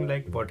everything,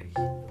 like what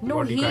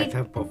you guys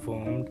have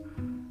performed?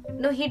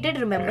 No, he did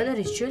remember the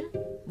ritual,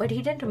 but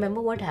he didn't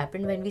remember what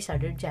happened when we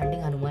started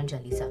chanting Hanuman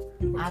Chalisa.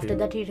 Okay. After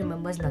that, he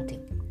remembers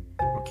nothing.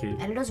 Okay.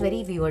 And it was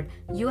very weird.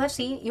 You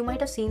might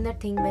have seen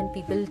that thing when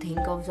people think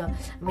of,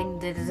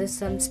 there is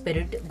some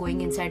spirit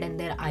going inside and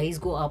their eyes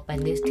go up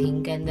and they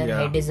think and their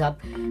head is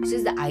up. So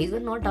his eyes were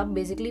not up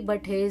basically,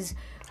 but his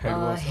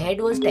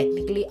head was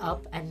technically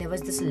up and there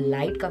was this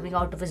light coming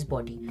out of his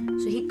body.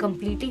 So he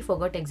completely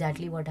forgot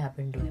exactly what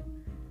happened to him.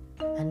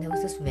 And there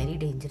was this very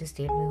dangerous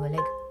state. We were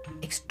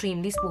like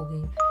extremely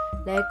spooky.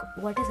 Like,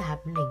 what is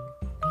happening?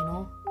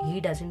 He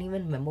doesn't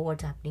even remember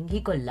what's happening.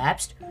 He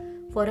collapsed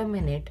for a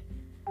minute.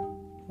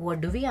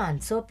 What do we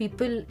answer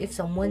people if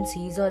someone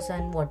sees us,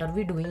 and what are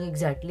we doing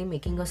exactly?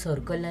 Making a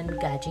circle and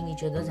catching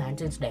each other's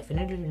hands. It's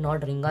definitely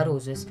not Ringa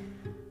Roses.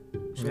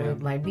 So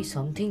it might be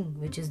something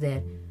which is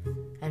there.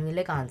 And we're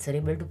like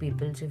answerable to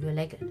people. So we're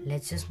like,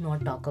 let's just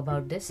not talk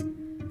about this.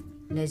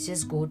 Let's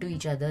just go to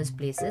each other's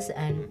places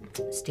and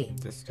stay.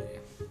 Just stay.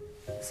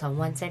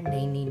 Someone said,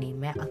 नहीं,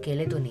 मैं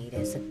अकेले तो नहीं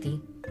रह सकती.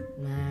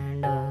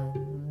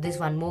 And this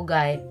one more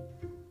guy,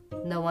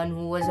 the one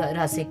who was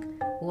Rasik,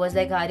 who was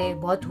like, अरे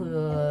बहुत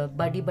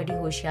बड़ी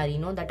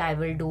होशियारी, that I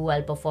will do,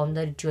 I'll perform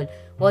the ritual,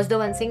 was the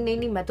one saying,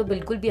 नहीं, मैं तो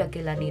बिल्कुल भी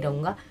अकेला नहीं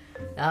रहूँगा.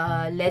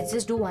 Let's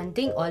just do one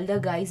thing, all the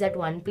guys at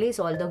one place,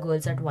 all the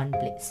girls at one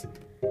place.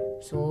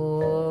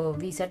 So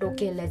we said,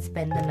 okay, let's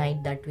spend the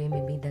night that way,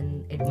 maybe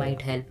then it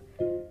might help.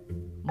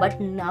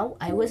 But now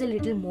I was a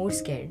little more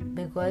scared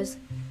because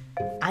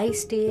I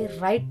stay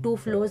right 2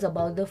 floors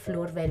above the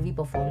floor where we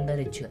performed the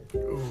ritual.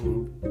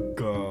 Oh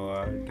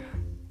God.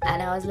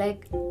 And I was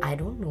like, I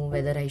don't know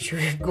whether I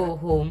should go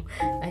home.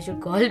 I should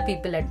call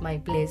people at my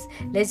place.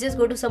 Let's just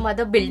go to some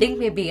other building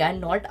maybe,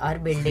 and not our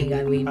building.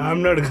 I mean,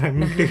 I'm not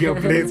coming to your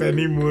place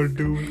anymore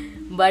too.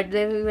 But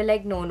then we were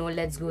like, no,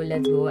 let's go.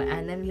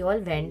 And then we all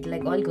went,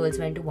 like all girls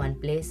went to one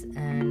place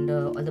and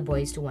all the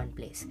boys to one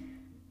place.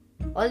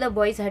 All the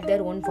boys had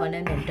their own fun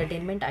and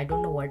entertainment. I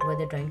don't know what were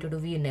they trying to do.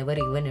 We never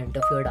even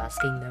interfered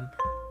asking them.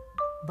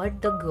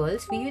 But the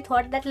girls, we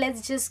thought that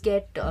let's just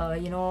get,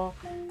 in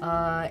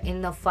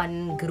a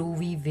fun,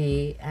 groovy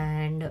way.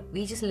 And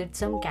we just lit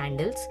some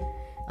candles,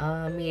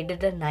 made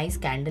it a nice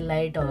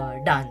candlelight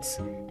dance.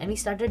 And we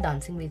started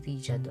dancing with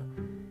each other.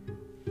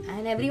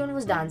 And everyone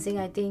was dancing.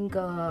 I think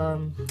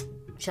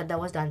Shraddha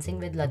was dancing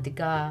with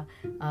Latika.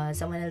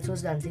 Someone else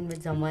was dancing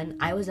with someone.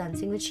 I was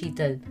dancing with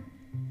Sheetal.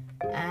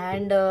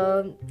 And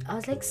I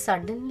was like,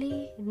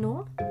 suddenly,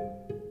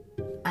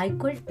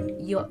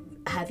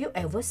 have you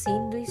ever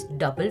seen these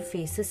double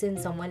faces in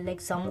someone?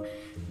 Like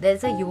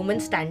there's a human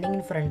standing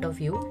in front of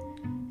you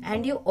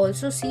and you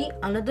also see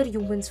another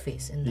human's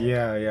face in that.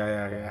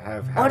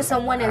 Yeah. Or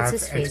someone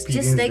else's face,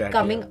 just like that,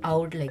 coming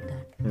out like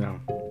that. Yeah.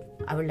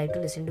 I would like to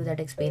listen to that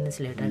experience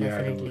later,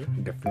 definitely.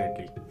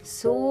 Definitely.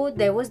 So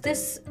there was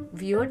this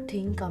weird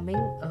thing coming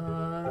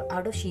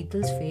out of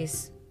Sheetal's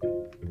face,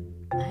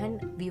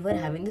 and we were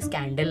having this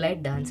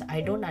candlelight dance.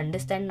 I don't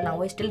understand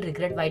now. I still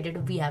regret why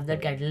did we have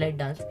that candlelight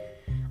dance.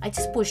 I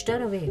just pushed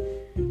her away,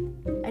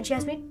 and she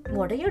asked me,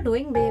 "What are you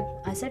doing, babe?"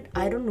 I said,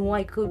 "I don't know.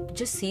 I could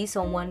just see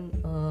someone.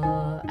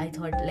 I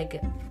thought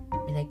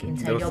like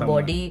inside your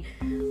body,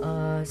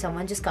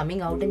 someone just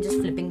coming out and just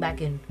flipping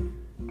back in."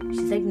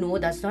 She's like, "No,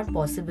 that's not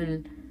possible."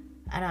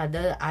 And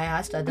I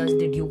asked others,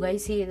 "Did you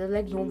guys see?" They're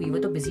like, "No, we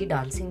were too busy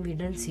dancing. We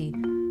didn't see."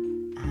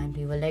 And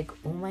we were like,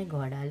 "Oh my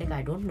god!"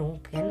 I don't know.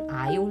 Can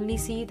I only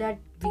see that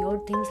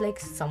weird things like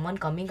someone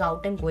coming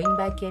out and going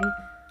back in?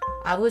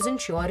 I wasn't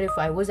sure if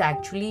I was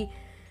actually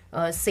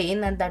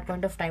sane at that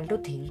point of time to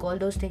think all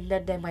those things,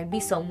 that there might be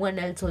someone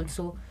else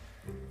also.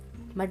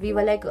 But we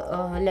were like,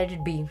 let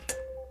it be.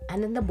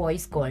 And then the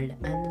boys called,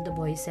 and then the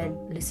boys said,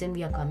 "Listen,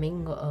 we are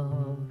coming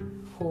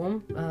home,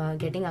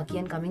 getting Aki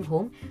and coming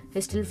home.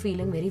 He's still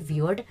feeling very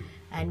weird,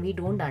 and we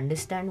don't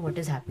understand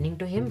what is happening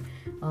to him.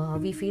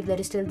 We feel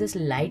there is still this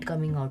light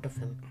coming out of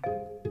him."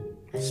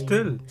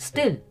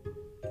 Still.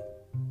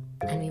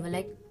 And we were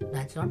like,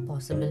 "That's not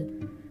possible."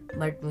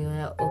 But we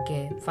were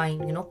okay,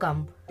 fine,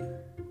 come.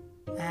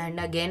 And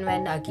again,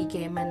 when Aki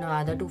came and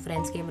other two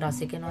friends came,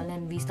 Rasik and all,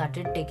 and we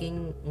started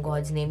taking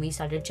God's name, we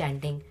started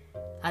chanting.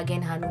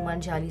 Again, Hanuman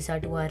Chalisa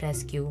to our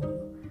rescue.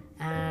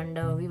 And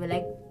we were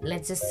like,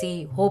 let's just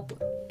see, hope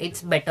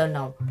it's better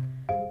now.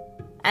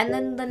 And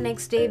then the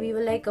next day, we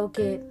were like,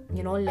 okay,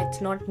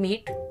 let's not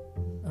meet.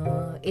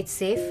 It's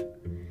safe.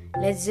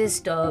 Let's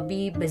just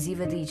be busy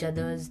with each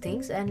other's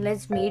things, and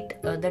let's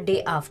meet the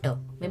day after.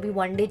 Maybe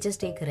one day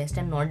just take a rest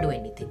and not do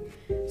anything.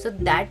 So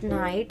that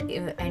night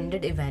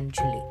ended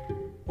eventually.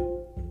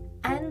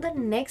 And the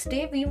next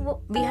day,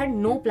 we had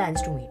no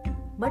plans to meet.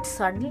 But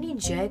suddenly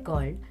Jay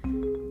called,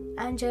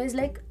 and Jay is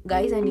like,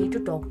 "Guys, I need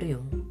to talk to you."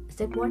 It's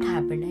like, "What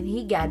happened?" And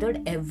he gathered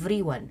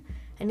everyone.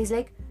 And he's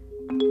like,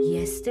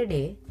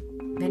 "Yesterday,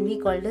 when we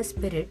called a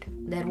spirit,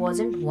 there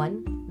wasn't one,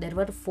 there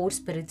were 4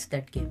 spirits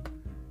that came."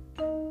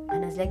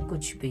 And I was like,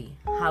 "Kuch bhi.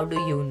 How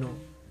do you know?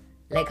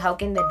 Like, how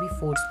can there be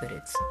 4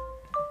 spirits?"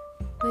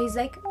 So he's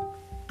like,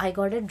 "I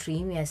got a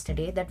dream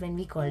yesterday that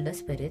when we called the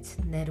spirits,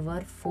 there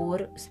were 4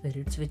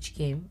 spirits which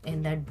came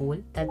in that bowl.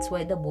 That's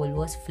why the bowl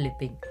was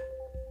flipping."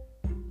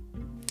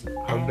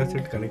 How does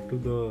it connect to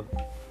the...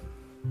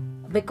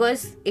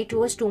 Because it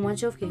was too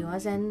much of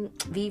chaos,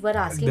 and we were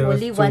asking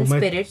only one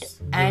spirit,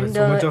 and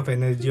so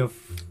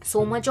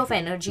much of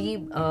energy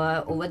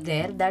over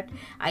there that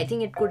I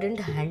think it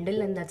couldn't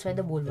handle, and that's why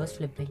the bowl was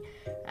flipping.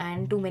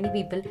 And too many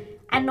people,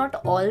 and not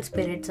all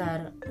spirits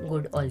are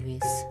good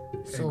always.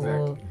 So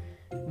Exactly.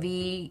 we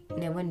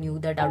never knew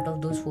that out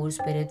of those 4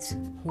 spirits,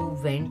 who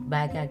went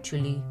back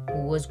actually,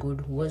 who was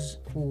good,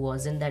 who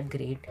wasn't that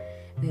great,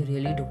 we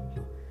really don't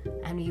know.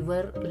 And we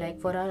were like,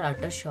 for our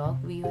utter shock,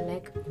 we were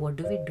like, what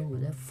do we do?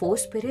 There are 4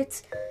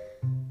 spirits?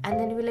 And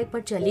then we were like,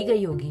 but chali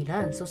gayi hogi na?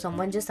 So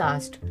someone just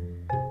asked.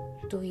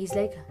 So he's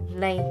like,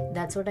 nahi,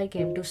 that's what I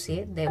came to say.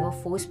 There were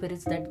 4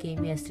 spirits that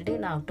came yesterday,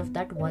 and out of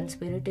that, 1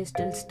 spirit is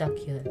still stuck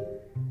here.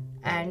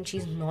 And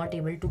she's not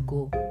able to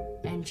go.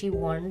 And she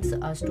wants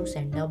us to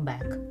send her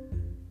back.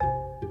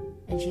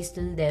 And she's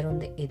still there on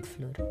the 8th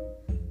floor.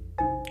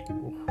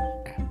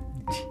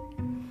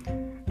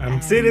 I'm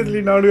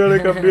seriously not gonna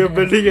come to your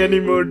building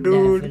anymore,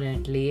 dude.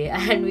 Definitely.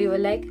 And we were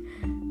like,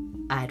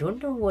 I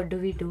don't know, what do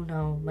we do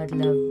now?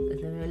 Matlab,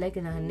 we were like,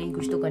 nahi,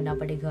 kuch to karna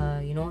padega,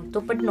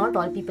 So, but not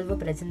all people were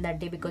present that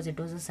day because it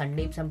was a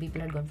Sunday. Some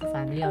people had gone for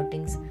family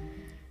outings.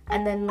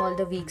 And then all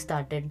the week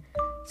started.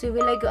 So we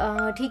were like,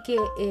 ठीक है,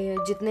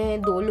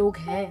 जितने 2 लोग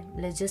हैं,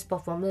 let's just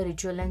perform the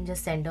ritual and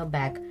just send her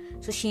back.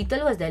 So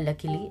Sheetal was there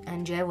luckily,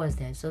 and Jay was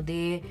there. So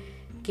they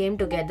came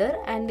together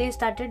and they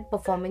started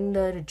performing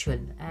the ritual.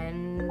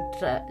 And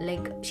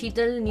like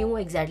Sheetal knew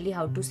exactly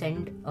how to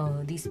send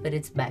these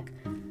spirits back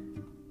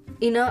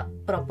in a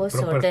proper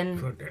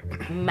certain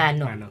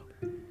manner.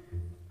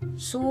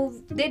 So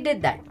they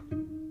did that.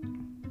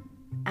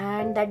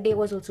 And that day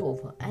was also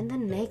over. And the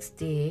next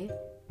day,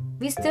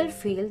 we still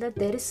feel that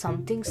there is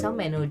some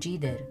energy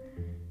there.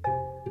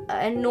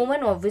 And no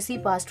one obviously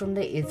passed from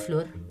the 8th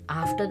floor.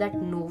 After that,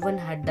 no one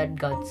had that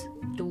guts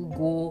to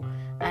go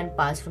and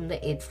pass from the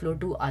 8th floor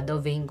to other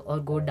wing or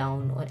go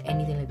down or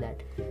anything like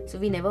that. So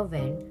we never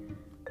went.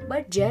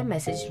 But Jay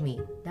messaged me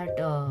that,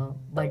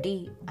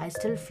 buddy, I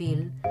still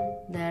feel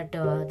that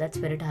that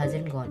spirit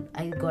hasn't gone.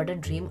 I got a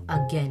dream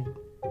again.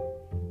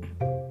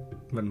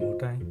 One more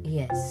time?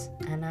 Yes.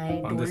 And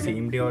I on the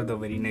same day or the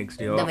very next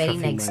day? The very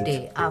next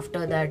day.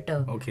 After that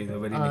okay, the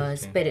very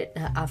next spirit,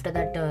 after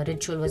that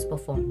ritual was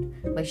performed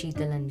by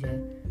Sheetal and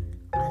Jay.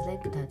 I was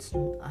like,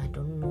 I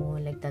don't know,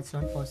 like that's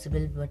not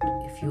possible, but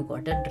if you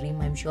got a dream,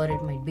 I'm sure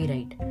it might be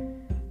right.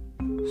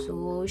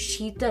 So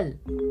Sheetal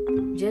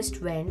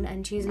just went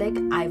and she's like,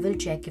 I will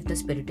check if the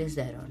spirit is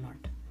there or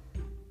not.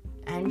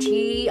 And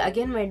she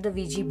again met the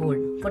Ouija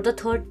board for the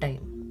 3rd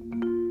time.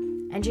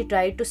 and she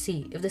tried to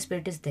see if the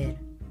spirit is there,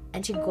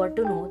 and she got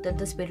to know that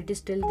the spirit is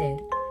still there.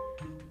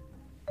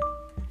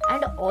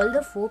 And all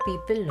the 4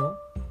 people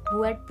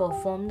who had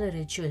performed the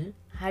ritual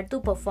had to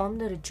perform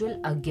the ritual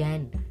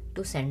again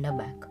to send her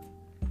back.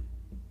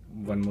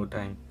 One more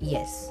time.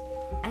 Yes.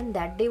 And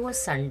that day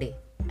was Sunday,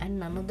 and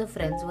none of the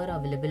friends were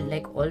available.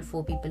 Like, all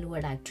 4 people who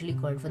had actually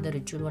called for the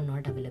ritual were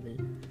not available.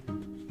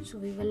 So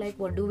we were like,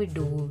 what do we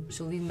do?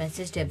 So we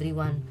messaged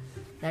everyone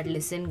that,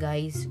 listen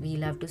guys,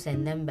 we'll have to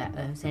send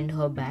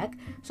her back.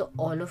 So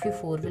all of you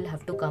 4 will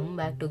have to come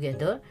back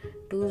together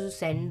to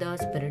send the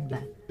spirit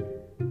back.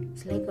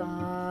 It's like,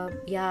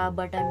 yeah,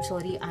 but I'm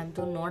sorry, I'm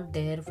not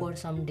there for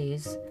some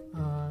days.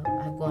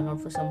 I've gone out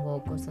for some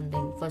work or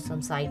something, for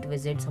some site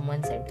visit,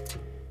 someone said.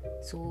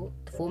 So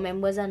the 4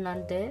 members are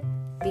not there,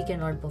 we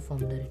cannot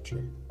perform the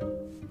ritual.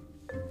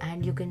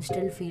 And you can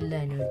still feel the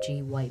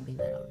energy vibing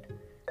around.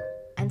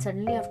 And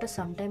suddenly after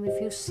some time,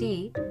 if you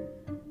see,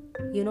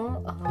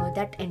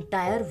 that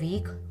entire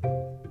week,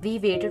 we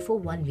waited for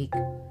 1 week,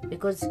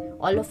 because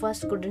all of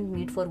us couldn't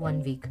meet for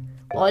 1 week.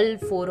 All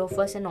 4 of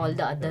us and all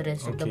the other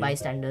rest of the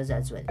bystanders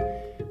as well.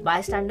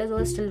 Bystanders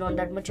were still not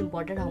that much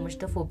important, how much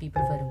the 4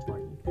 people were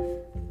important.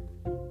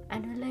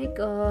 And we're like,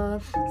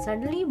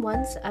 suddenly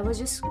once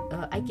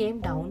I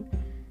came down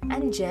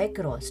and Jay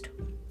crossed.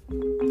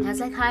 I was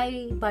like,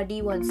 hi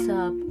buddy, what's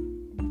up?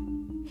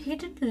 He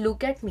didn't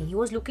look at me, he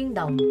was looking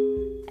down,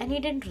 and he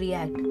didn't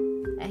react,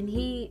 and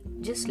he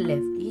just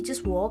left. He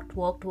just walked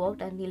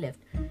and he left.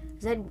 I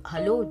said,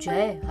 hello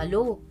Jay,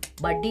 hello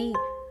buddy.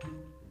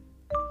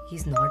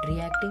 He's not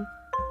reacting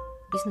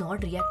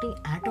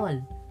at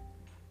all,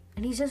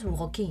 and he's just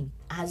walking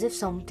as if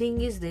something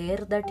is there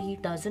that he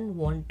doesn't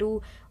want to,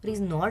 or he's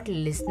not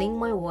listening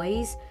my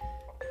voice.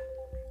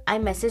 I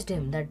messaged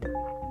him that,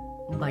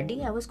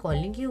 buddy, I was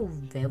calling you,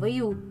 where were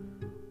you?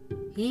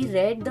 He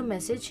read the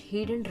message,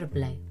 he didn't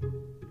reply.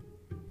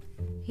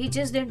 He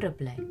just didn't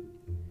reply.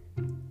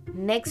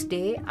 Next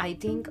day, I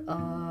think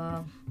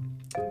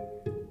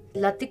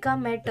Latika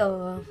met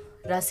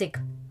Rasik,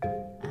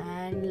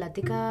 and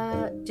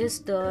Latika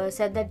just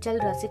said that, chal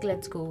Rasik,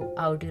 let's go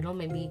out,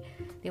 maybe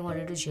they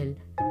wanted to chill.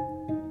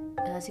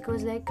 Rasik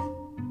was like,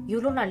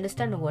 you don't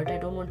understand what, I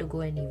don't want to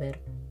go anywhere.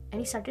 And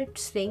he started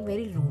saying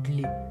very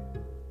rudely.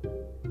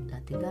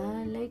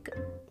 Latika, like,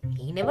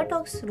 he never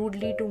talks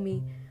rudely to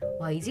me.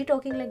 Why is he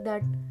talking like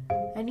that?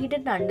 And he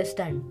didn't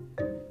understand.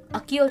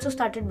 Aki also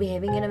started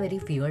behaving in a very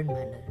weird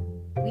manner.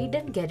 We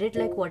didn't get it,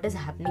 like, what is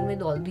happening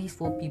with all these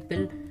 4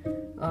 people.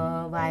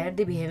 Why are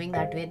they behaving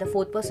that way? The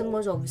 4th person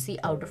was obviously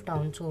out of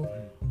town, so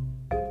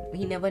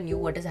we never knew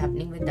what is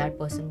happening with that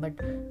person. But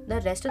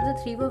the rest of the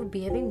 3 were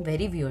behaving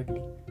very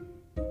weirdly.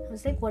 I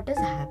was like, what is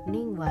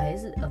happening? Why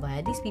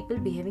are these people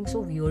behaving so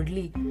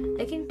weirdly?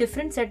 Like, in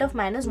different set of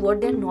manners,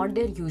 what they're not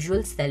their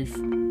usual self.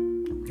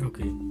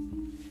 Okay.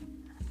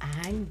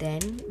 And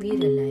then we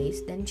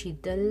realized, then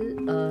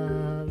Sheetal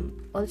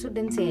also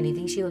didn't say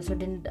anything. She also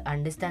didn't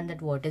understand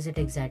that what is it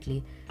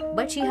exactly.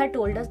 But she had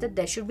told us that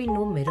there should be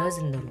no mirrors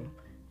in the room.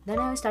 Then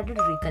I started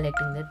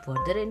recollecting that, were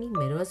there any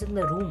mirrors in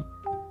the room?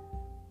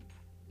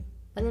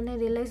 But then I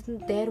realized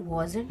there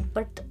wasn't,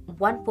 but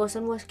one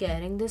person was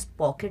carrying this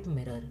pocket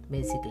mirror,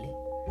 basically.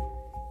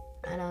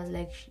 And I was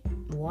like,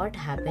 what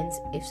happens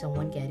if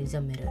someone carries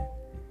a mirror?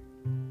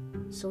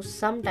 So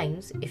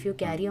sometimes if you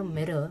carry a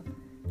mirror,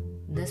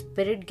 the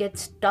spirit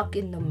gets stuck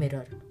in the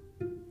mirror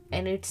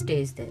and it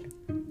stays there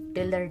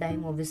till that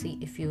time. Obviously,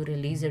 if you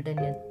release it and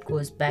it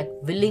goes back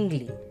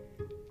willingly,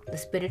 the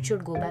spirit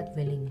should go back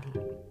willingly.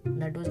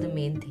 That was the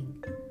main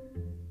thing.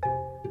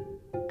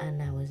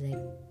 And I was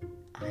like,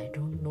 I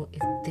don't know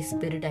if this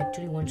spirit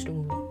actually wants to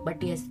go.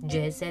 But yes,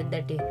 Jay said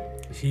that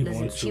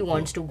she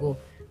wants to go.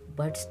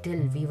 But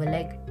still, we were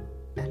like,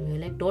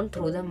 don't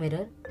throw the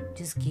mirror,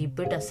 just keep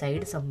it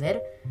aside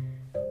somewhere.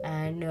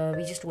 And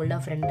we just told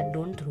our friend that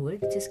don't throw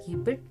it, just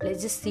keep it,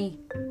 let's just see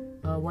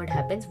what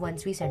happens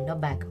once we send her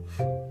back.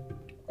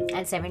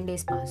 And 7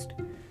 days passed.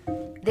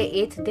 The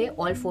 8th day,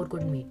 all 4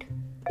 could meet,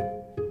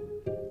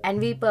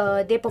 and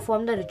they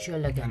performed the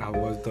ritual again. And how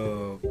was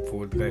the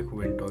 4th guy who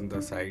went on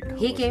the site?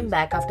 He came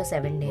back after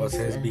 7 days. Was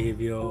his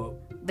behavior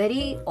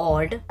very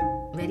odd?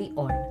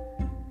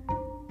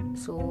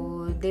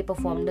 So they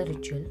performed the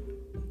ritual,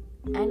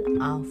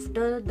 and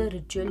after the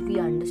ritual we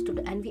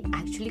understood, and we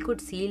actually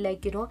could see,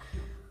 like,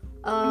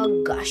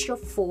 a gush of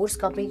force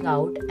coming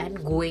out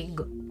and going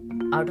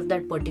out of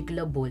that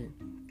particular bowl.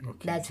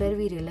 Okay. That's where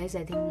we realized,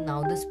 I think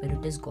now the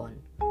spirit is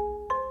gone.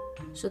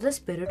 So the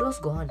spirit was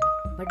gone,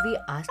 but we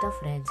asked our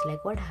friends,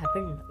 like, what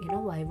happened?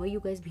 Why were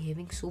you guys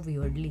behaving so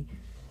weirdly?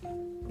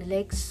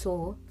 Like,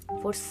 so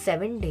for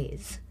 7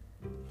 days,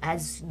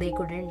 as they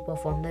couldn't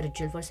perform the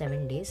ritual for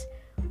 7 days,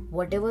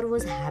 whatever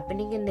was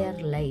happening in their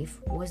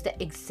life was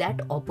the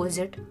exact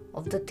opposite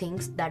of the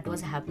things that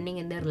was happening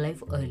in their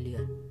life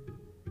earlier.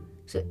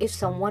 So if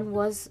someone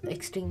was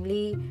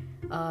extremely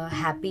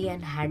happy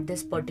and had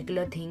this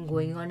particular thing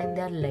going on in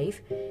their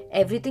life,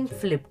 everything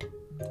flipped.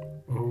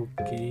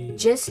 Okay.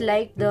 Just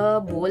like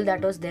the bowl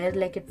that was there,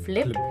 like it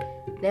flipped.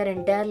 Their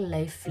entire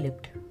life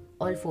flipped.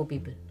 All 4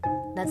 people.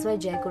 That's why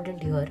Jay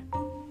couldn't hear.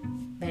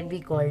 when we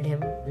called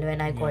him, when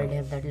I called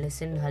him that,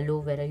 listen, hello,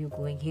 where are you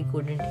going? He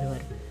couldn't hear.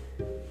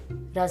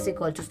 Rasik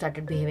also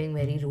started behaving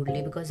very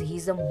rudely because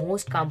he's the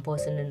most calm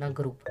person in our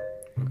group.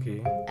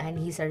 Okay. And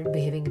he started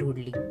behaving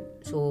rudely.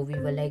 So we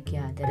were like,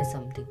 yeah, there is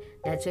something.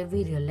 That's why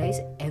we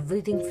realized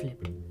everything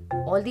flipped.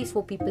 All these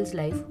 4 people's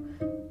life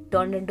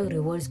turned into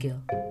reverse gear.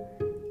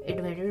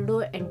 It went into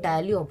an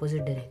entirely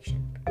opposite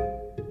direction.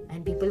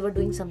 And people were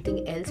doing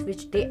something else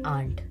which they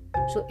aren't.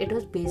 So it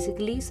was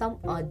basically some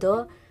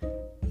other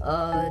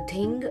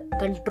thing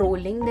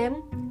controlling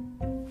them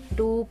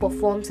to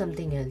perform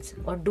something else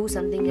or do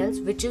something else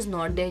which is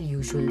not their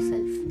usual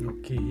self.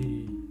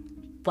 Okay.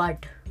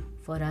 But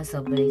for our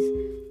surprise,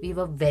 we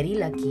were very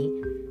lucky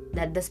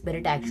that the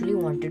spirit actually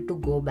wanted to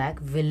go back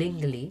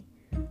willingly.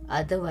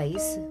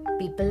 Otherwise,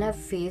 people have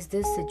faced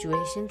these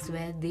situations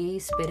where the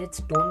spirits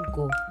don't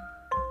go.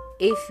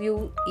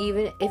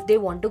 If they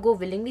want to go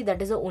willingly,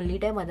 that is the only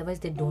time, otherwise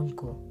they don't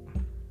go.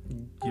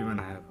 Even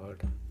I have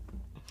heard.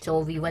 So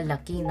we were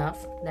lucky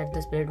enough that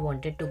the spirit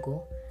wanted to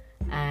go.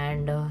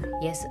 And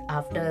yes,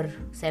 after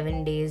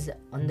 7 days,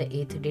 on the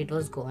 8th day it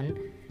was gone.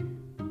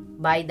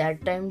 By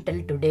that time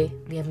till today,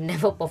 we have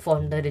never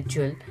performed the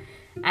ritual.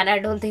 And I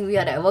don't think we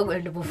are ever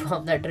going to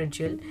perform that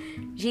ritual.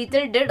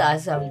 Sheetal did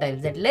ask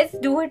sometimes that, let's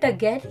do it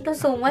again. It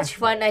was so much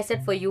fun. I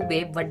said, for you,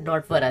 babe, but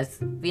not for us.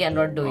 We are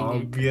not doing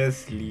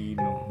Obviously,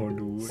 no,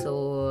 dude.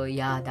 So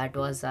yeah, that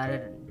was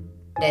our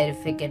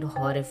terrific and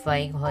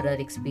horrifying horror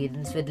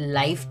experience with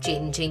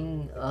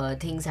life-changing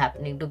things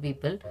happening to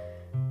people.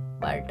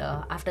 But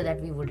after that,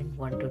 we wouldn't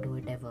want to do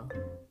it ever.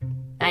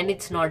 And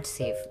it's not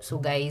safe. So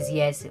guys,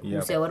 yes,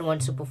 whoever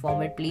wants to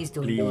perform it, please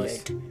don't do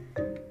it.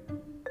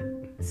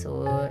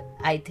 So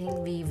I think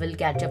we will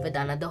catch up with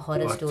another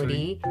horror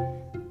story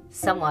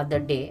some other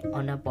day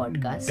on our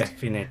podcast.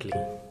 Definitely.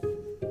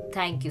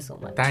 Thank you so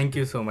much. Thank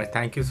you so much.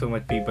 Thank you so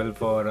much, people,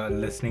 for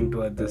listening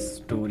to this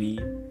story.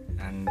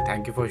 And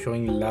thank you for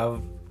showing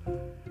love.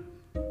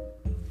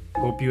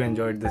 Hope you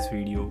enjoyed this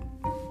video.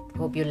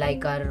 Hope you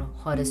like our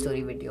horror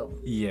story video.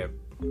 Yep.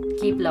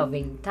 Keep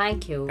loving.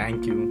 Thank you.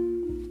 Thank you.